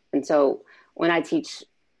 like, and so when I teach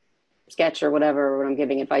sketch or whatever, when I'm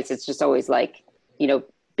giving advice, it's just always like, you know,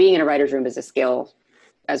 being in a writer's room is a skill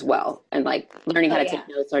as well. And like learning how to take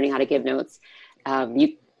notes, learning how to give notes.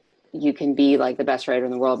 You can be like the best writer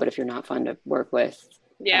in the world, but if you're not fun to work with,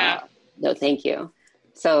 no, thank you.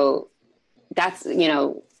 So that's, you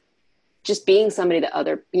know, just being somebody that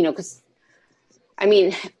other, you know, because I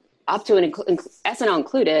mean, up to an SNL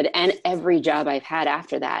included, and every job I've had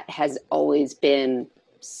after that has always been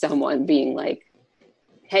someone being like,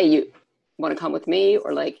 hey, you want to come with me?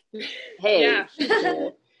 Or like, hey,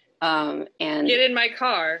 and get in my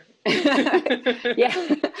car. Yeah.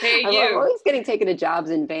 Hey, I'm always getting taken to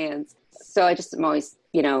jobs in vans. So I just am always,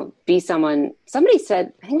 you know, be someone. Somebody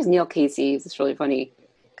said, I think it was Neil Casey, he's this really funny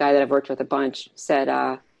guy that I've worked with a bunch,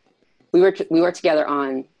 said, we worked together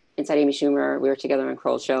on Inside Amy Schumer. We were together on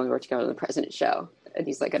Kroll Show, and we worked together on The President Show. And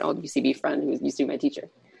he's like an old UCB friend who used to be my teacher.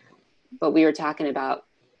 But we were talking about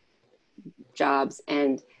jobs,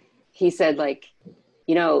 and he said, like,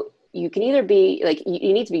 you know, you can either be like,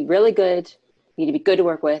 you need to be really good, you need to be good to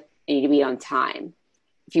work with, and you need to be on time.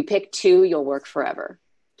 If you pick two, you'll work forever.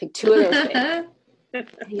 Pick two of those things.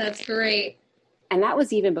 That's great. And that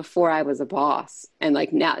was even before I was a boss. And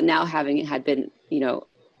like now having had been, you know,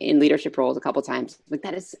 in leadership roles a couple times, like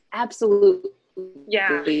that is absolutely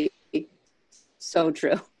so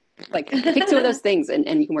true. Like pick two of those things and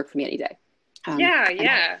you can work for me any day.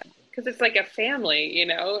 Because it's like a family, you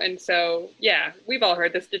know? And so, we've all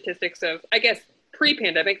heard the statistics of, I guess,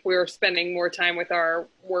 pre-pandemic, we were spending more time with our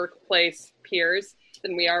workplace peers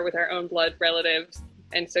than we are with our own blood relatives.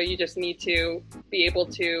 And so you just need to be able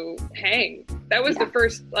to hang. That was the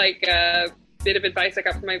first, like, bit of advice I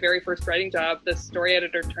got from my very first writing job. The story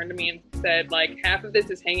editor turned to me and said, like, half of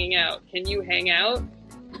this is hanging out. Can you hang out?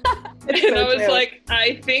 And I was like,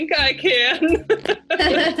 I think I can.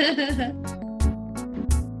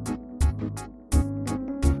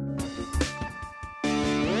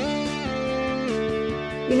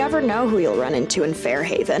 You never know who you'll run into in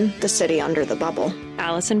Fairhaven, the city under the bubble.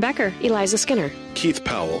 Allison Becker, Eliza Skinner, Keith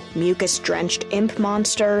Powell, Mucus-drenched imp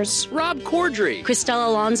monsters, Rob Corddry, Christelle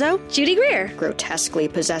Alonso, Judy Greer, grotesquely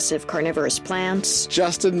possessive carnivorous plants,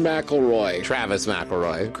 Justin McElroy, Travis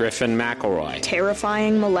McElroy, Griffin McElroy,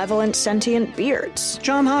 terrifying, malevolent, sentient beards,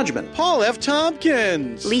 John Hodgman, Paul F.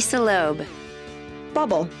 Tompkins, Lisa Loeb.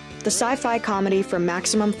 Bubble, the sci-fi comedy from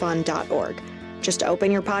MaximumFun.org. Just open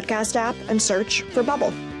your podcast app and search for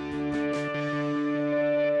Bubble.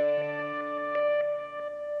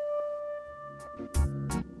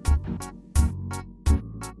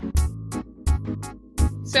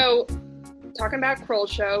 So, talking about Kroll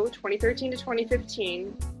Show, 2013 to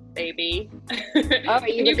 2015, baby. Oh,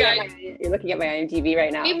 you're looking at my IMDb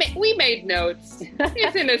right now. We made notes.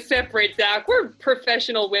 It's in a separate doc. We're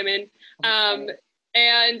professional women.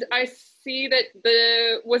 And I see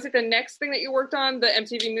that was it the next thing that you worked on, the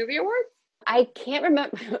MTV Movie Awards? I can't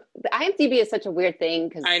remember. The IMDb is such a weird thing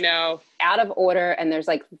because I know, out of order, and there's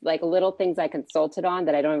like little things I consulted on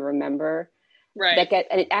that I don't even remember. Right.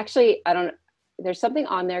 And it actually, there's something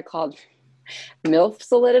on there called MILF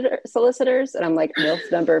solicitors, and I'm like MILF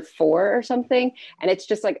number 4 or something, and it's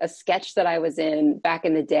just like a sketch that I was in back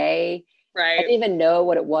in the day. Right. I didn't even know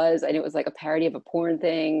what it was, and it was like a parody of a porn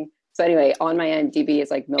thing. So anyway, on my IMDb is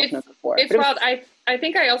like MILF number 4. It's wild. I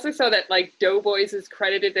think I also saw that like Doughboys is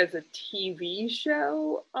credited as a TV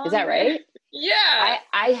show. Is that right? Yeah.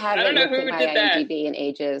 I haven't looked at my IMDb in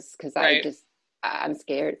ages because I'm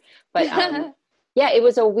scared. But Yeah, it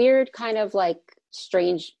was a weird kind of like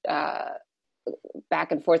strange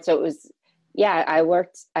back and forth. So it was, yeah, I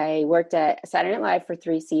worked at Saturday Night Live for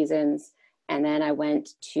 3 seasons, and then I went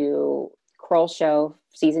to Kroll Show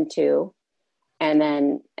season 2, and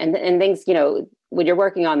then and things, you know, when you're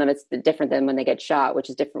working on them, it's different than when they get shot, which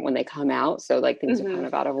is different when they come out. So like things are kind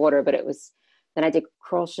of out of order. But it was, then I did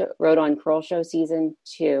wrote on Kroll Show season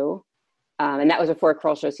 2, and that was before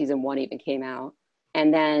Kroll Show season 1 even came out,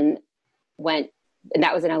 and then and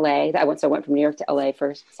that was in LA. I went from New York to LA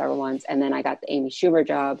for several months. And then I got the Amy Schumer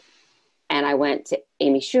job, and I went to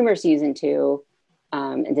Amy Schumer season 2,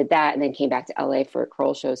 and did that. And then came back to LA for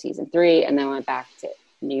Kroll Show season 3. And then went back to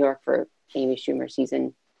New York for Amy Schumer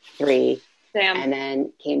season 3. Damn. And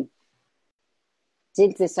then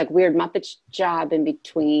did this like weird Muppet job in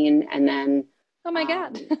between. And then, oh my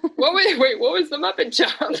God. What was the Muppet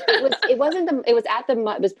job?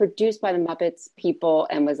 it was produced by the Muppets people,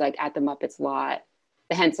 and was like at the Muppets lot,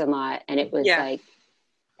 the Henson lot. And it was like,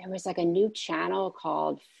 there was like a new channel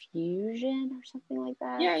called Fusion or something like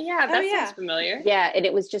that. Yeah. That sounds familiar. Yeah. And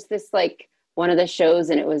it was just this, like one of the shows,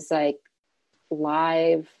 and it was like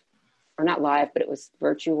live, or not live, but it was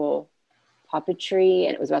virtual puppetry,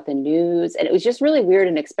 and it was about the news, and it was just really weird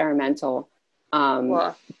and experimental.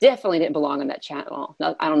 Definitely didn't belong on that channel.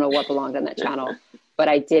 I don't know what belonged on that channel, but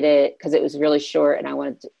I did it because it was really short, and I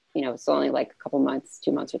wanted to, you know, it's only like a couple months,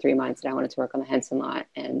 2 months or 3 months, and I wanted to work on the Henson lot,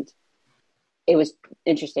 and it was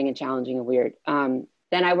interesting and challenging and weird. Then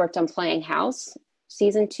I worked on Playing House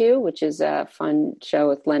season 2, which is a fun show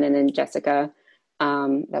with Lennon and Jessica.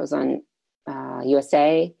 That was on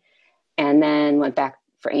USA, and then went back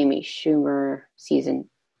for Amy Schumer season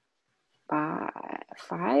 4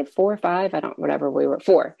 or 5, whatever we were,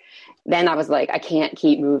 4. Then I was like, I can't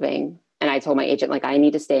keep moving. And I told my agent, like, I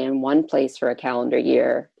need to stay in one place for a calendar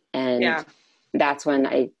year. And that's when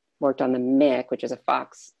I worked on The Mick, which is a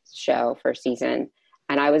Fox show, for a season.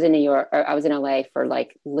 And I was in New York, or I was in LA for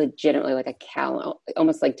like legitimately like a calendar,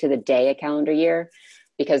 almost like to the day, a calendar year,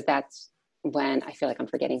 because that's when I feel like I'm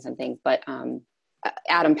forgetting something. But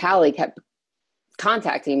Adam Pally kept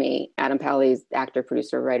contacting me. Adam Pally's actor,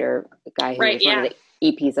 producer, writer, the guy who was one of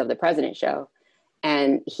the EPs of The President Show.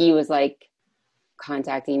 And he was like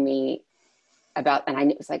contacting me about, and I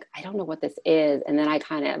was like, I don't know what this is. And then I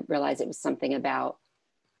kind of realized it was something about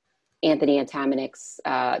Anthony Antamanic's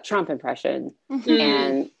Trump impression.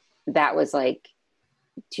 And that was like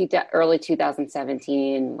early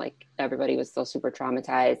 2017, like everybody was still super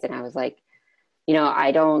traumatized. And I was like, you know,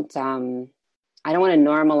 I don't want to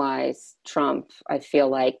normalize Trump. I feel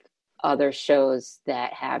like other shows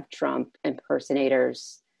that have Trump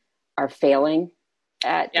impersonators are failing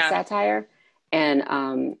at the satire. And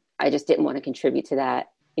I just didn't want to contribute to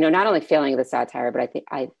that. You know, not only failing at the satire, but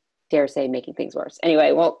I dare say making things worse.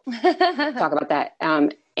 Anyway, we'll talk about that.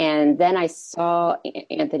 And then I saw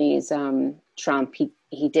Anthony's Trump.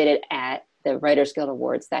 He did it at the Writers Guild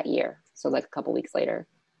Awards that year. So like a couple weeks later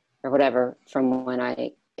or whatever, from when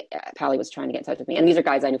Pally was trying to get in touch with me. And these are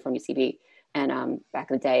guys I knew from UCB and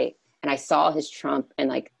back in the day. And I saw his Trump and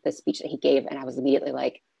like the speech that he gave. And I was immediately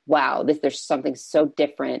like, wow, there's something so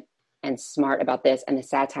different and smart about this. And the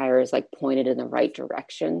satire is like pointed in the right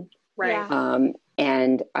direction. Right.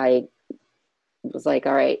 And I was like,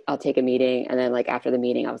 all right, I'll take a meeting. And then like after the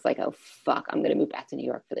meeting, I was like, oh fuck, I'm going to move back to New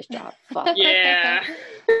York for this job. Fuck. Yeah.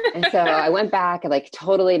 And so I went back and like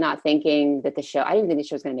totally not thinking that I didn't think the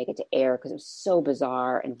show was going to make it to air because it was so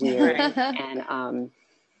bizarre and weird. And,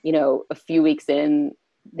 you know, a few weeks in,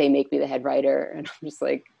 they make me the head writer, and I'm just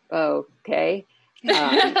like, oh, okay. It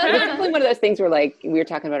was definitely one of those things where like we were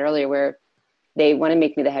talking about earlier, where they want to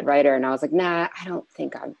make me the head writer. And I was like, nah, I don't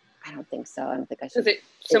think so. I don't think I should. Is it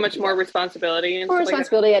so much more responsibility? And more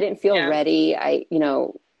responsibility. Like I didn't feel ready.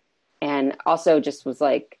 And also just was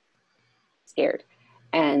like scared.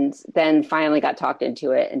 And then finally got talked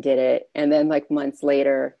into it and did it. And then like months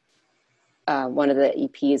later, one of the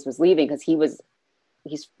EPs was leaving because he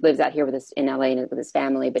lives out here in LA with his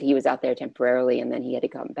family, but he was out there temporarily and then he had to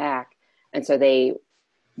come back. And so they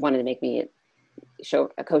wanted to make me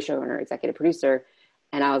a co-showrunner, executive producer.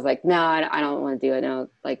 And I was like, no, I don't want to do it. No,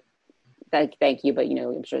 like, thank you. But, you know,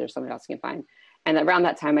 I'm sure there's someone else you can find. And around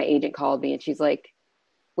that time, my agent called me and she's like,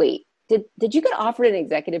 wait, did you get offered an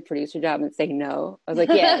executive producer job and say no? I was like,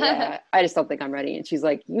 yeah, I just don't think I'm ready. And she's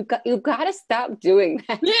like, you got to stop doing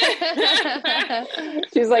that.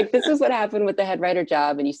 She's like, this is what happened with the head writer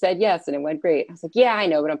job. And you said yes, and it went great. I was like, yeah, I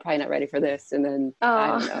know, but I'm probably not ready for this. And then I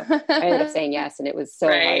don't know. I ended up saying yes, and it was so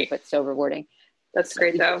hard, but so rewarding. That's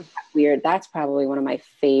great though. Weird. That's probably one of my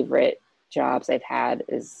favorite jobs I've had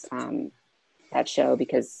is that show,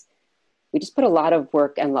 because we just put a lot of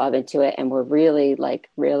work and love into it. And we're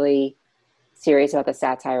really serious about the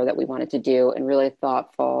satire that we wanted to do and really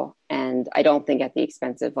thoughtful. And I don't think at the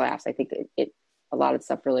expense of laughs. I think a lot of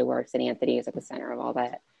stuff really works. And Anthony is at the center of all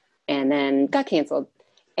that. And then got canceled.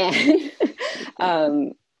 And,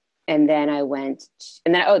 and then I went,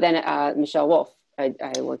 and then Michelle Wolf. I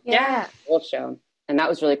worked at the Kroll Show. And that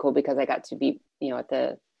was really cool because I got to be, at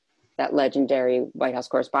that legendary White House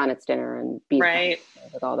Correspondents' Dinner and be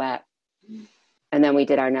with all that. And then we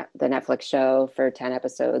did the Netflix show for 10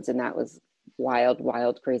 episodes, and that was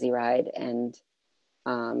wild, crazy ride. And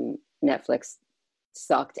Netflix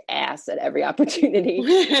sucked ass at every opportunity.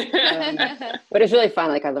 But it's really fun.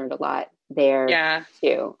 Like, I learned a lot there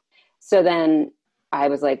too. So then I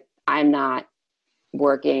was like, I'm not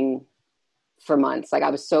working for months. Like, I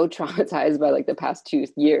was so traumatized by like the past 2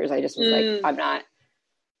 years. I just was like,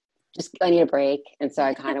 I need a break. And so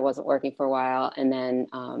I kind of wasn't working for a while, and then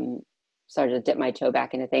started to dip my toe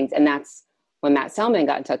back into things. And that's when Matt Selman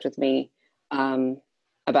got in touch with me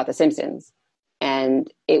about The Simpsons. And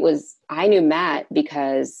I knew Matt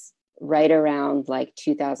because right around like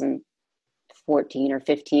 2014 or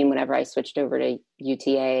 15, whenever I switched over to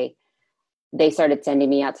UTA, they started sending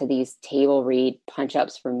me out to these table read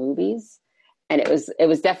punch-ups for movies. And it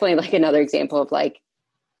was definitely like another example of like,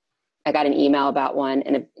 I got an email about one,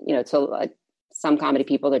 and so like some comedy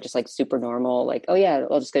people, they're just like super normal. Like, oh yeah,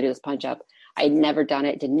 we'll just go do this punch up. I'd never done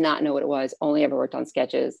it. Did not know what it was. Only ever worked on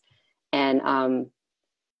sketches. And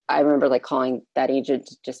I remember like calling that agent,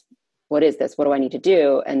 just, what is this? What do I need to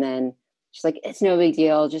do? And then she's like, it's no big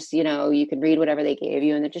deal. Just, you can read whatever they gave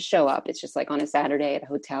you and then just show up. It's just like on a Saturday at a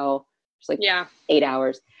hotel, just like 8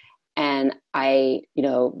 hours. And I,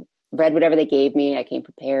 read whatever they gave me. I came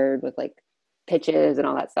prepared with like pitches and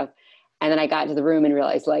all that stuff. And then I got into the room and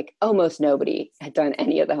realized like almost nobody had done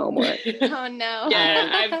any of the homework. Oh no. Yeah,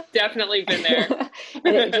 I've definitely been there.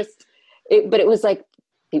 And but it was like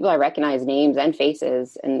people I recognized names and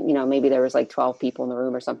faces, and, maybe there was like 12 people in the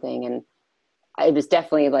room or something. And it was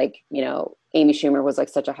definitely like, Amy Schumer was like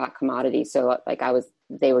such a hot commodity. So like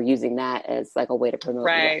they were using that as like a way to promote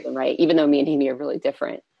them, right? Even though me and Amy are really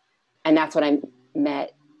different. And that's when I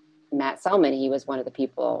met Matt Selman. He was one of the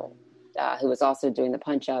people who was also doing the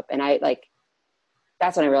punch up. And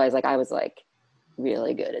that's when I realized like I was like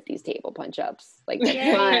really good at these table punch ups. Like,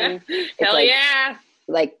 they're fun. Hell like, yeah.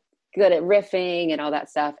 Like good at riffing and all that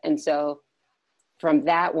stuff. And so from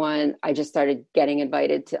that one, I just started getting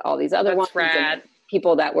invited to all these other ones. Rad.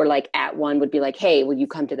 People that were like at one would be like, hey, will you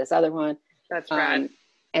come to this other one? That's rad.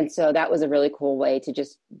 And so that was a really cool way to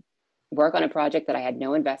just work on a project that I had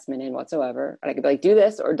no investment in whatsoever. And I could be like, do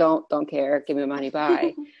this or don't care. Give me money,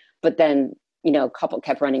 bye. But then, couple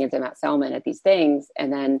kept running into Matt Selman at these things.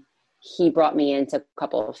 And then he brought me into a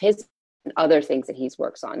couple of his other things that he's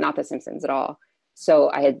works on, not The Simpsons at all.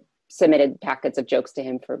 So I had submitted packets of jokes to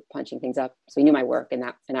him for punching things up. So he knew my work in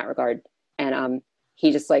that regard. And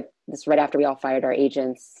he just like this right after we all fired our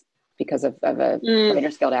agents because of a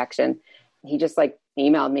Writers Guild action, he just like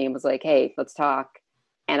emailed me and was like, hey, let's talk.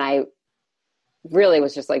 And I really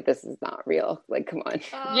was just like, this is not real. Like, come on.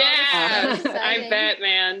 Oh, yeah. I bet,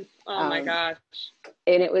 man. Oh my gosh.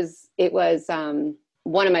 And it was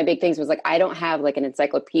one of my big things was like, I don't have like an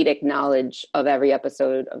encyclopedic knowledge of every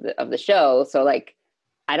episode of the show. So like,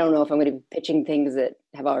 I don't know if I'm going to be pitching things that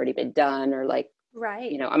have already been done or like,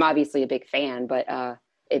 right. I'm obviously a big fan, but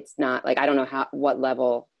it's not like, I don't know what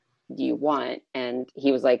level do you want? And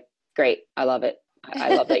he was like, great. I love it.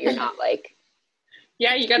 I love that you're not like,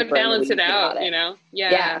 yeah, you got to balance it out,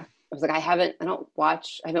 Yeah. I was like, I haven't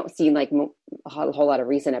seen like a whole lot of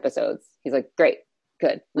recent episodes. He's like, great,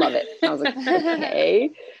 good, love it. And I was like,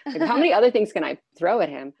 okay. Like, how many other things can I throw at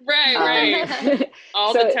him? Right.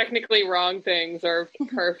 All the technically wrong things are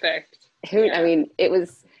perfect. I mean, it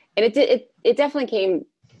was, and it definitely came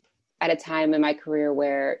at a time in my career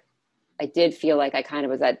where I did feel like I kind of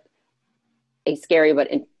was at a scary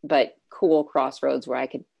but cool crossroads where I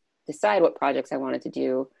could decide what projects I wanted to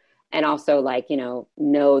do. And also like,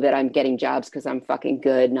 know that I'm getting jobs because I'm fucking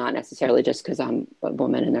good, not necessarily just because I'm a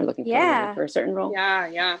woman and they're looking for a certain role. Yeah,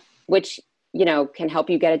 yeah. Which, can help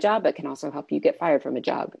you get a job, but can also help you get fired from a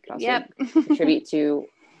job. It can also contribute to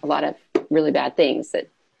a lot of really bad things that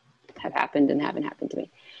have happened and haven't happened to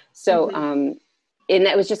me. So, and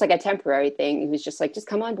that was just like a temporary thing. It was just like, just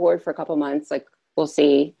come on board for a couple months. Like, we'll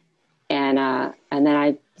see. And then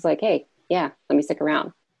I was like, hey, yeah, let me stick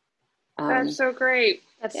around. That's so great.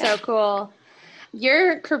 That's so cool.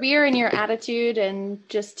 Your career and your attitude and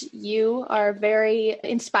just you are very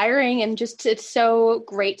inspiring, and just it's so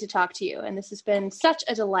great to talk to you. And this has been such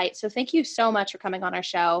a delight. So thank you so much for coming on our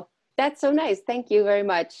show. That's so nice. Thank you very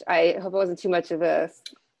much. I hope it wasn't too much of a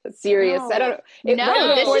serious. No. I don't know.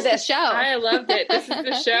 No, this is the show. I loved it. This is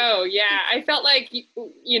the show. Yeah. I felt like,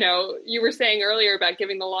 you were saying earlier about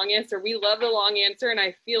giving the long answer. We love the long answer. And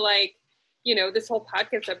I feel like, this whole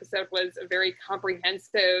podcast episode was a very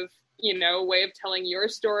comprehensive, way of telling your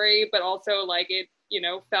story, but also like it,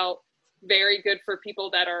 felt very good for people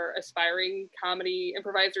that are aspiring comedy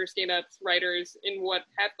improvisers, stand-ups, writers, in what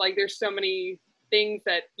have, like, there's so many things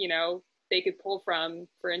that, they could pull from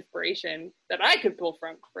for inspiration that I could pull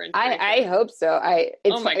from for inspiration. I hope so.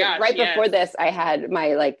 Oh my gosh, right before this, I had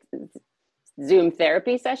my Zoom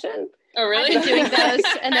therapy session. Oh, really? I'm doing those,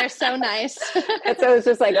 and they're so nice. And so it's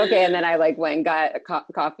just like, okay. And then I went and got a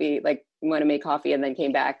coffee, went to make coffee, and then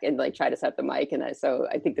came back and tried to set the mic. And so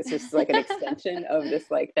I think this is an extension of this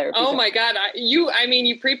therapy. Oh my God. You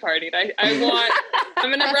pre-partied. I'm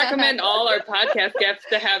going to recommend all our podcast guests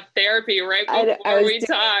to have therapy right before we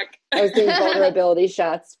talk. I was doing vulnerability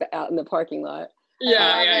shots out in the parking lot.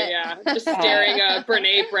 Yeah. Just staring a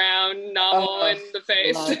Brene Brown novel in the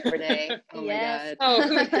face. Love Brene. Oh yes. my God. Oh,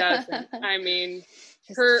 who doesn't? I mean,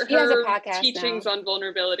 She her has a podcast teachings now. on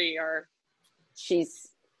vulnerability are...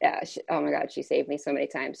 oh my God, she saved me so many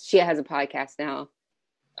times. She has a podcast now.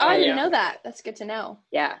 Oh, I didn't know that. That's good to know.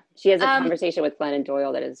 Yeah. She has a conversation with Glennon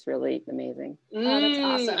Doyle that is really amazing. Oh, that's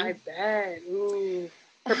awesome. I bet. Ooh.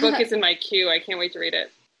 Her book is in my queue. I can't wait to read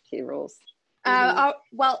it. She rules.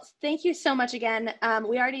 Well, thank you so much again.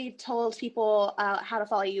 We already told people how to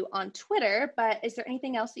follow you on Twitter, but is there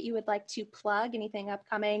anything else that you would like to plug? Anything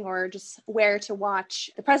upcoming, or just where to watch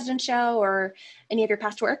The President Show or any of your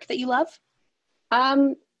past work that you love?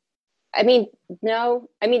 No.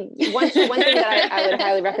 One thing that I would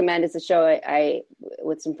highly recommend is a show I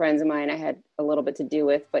with some friends of mine I had a little bit to do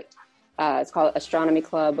with, but it's called Astronomy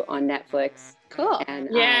Club on Netflix. Cool. And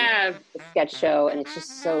it's a sketch show, and it's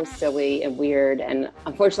just so silly and weird. And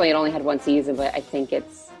unfortunately, it only had one season, but I think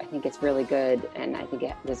it's really good, and I think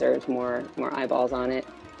it deserves more eyeballs on it.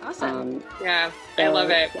 Awesome. I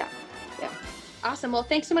love it. Yeah. Awesome. Well,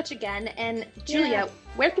 thanks so much again. And Julia,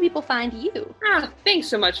 where can people find you? Thanks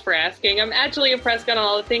so much for asking. I'm at Julia Prescott on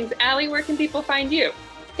all the things. Allie, where can people find you?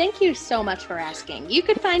 Thank you so much for asking. You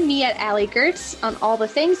could find me at Allie Gertz on all the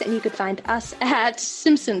things, and you could find us at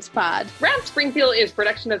Simpsons Pod. Round Springfield is a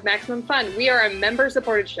production of Maximum Fun. We are a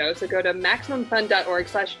member-supported show, so go to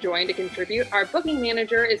MaximumFun.org/join to contribute. Our booking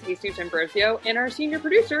manager is Jesus Ambrosio, and our senior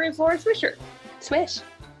producer is Laura Swisher. Swish.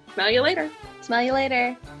 Smell you later. Smell you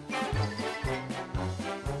later.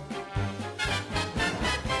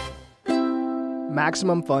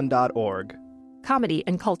 MaximumFun.org. Comedy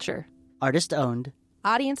and culture. Artist owned.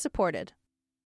 Audience supported.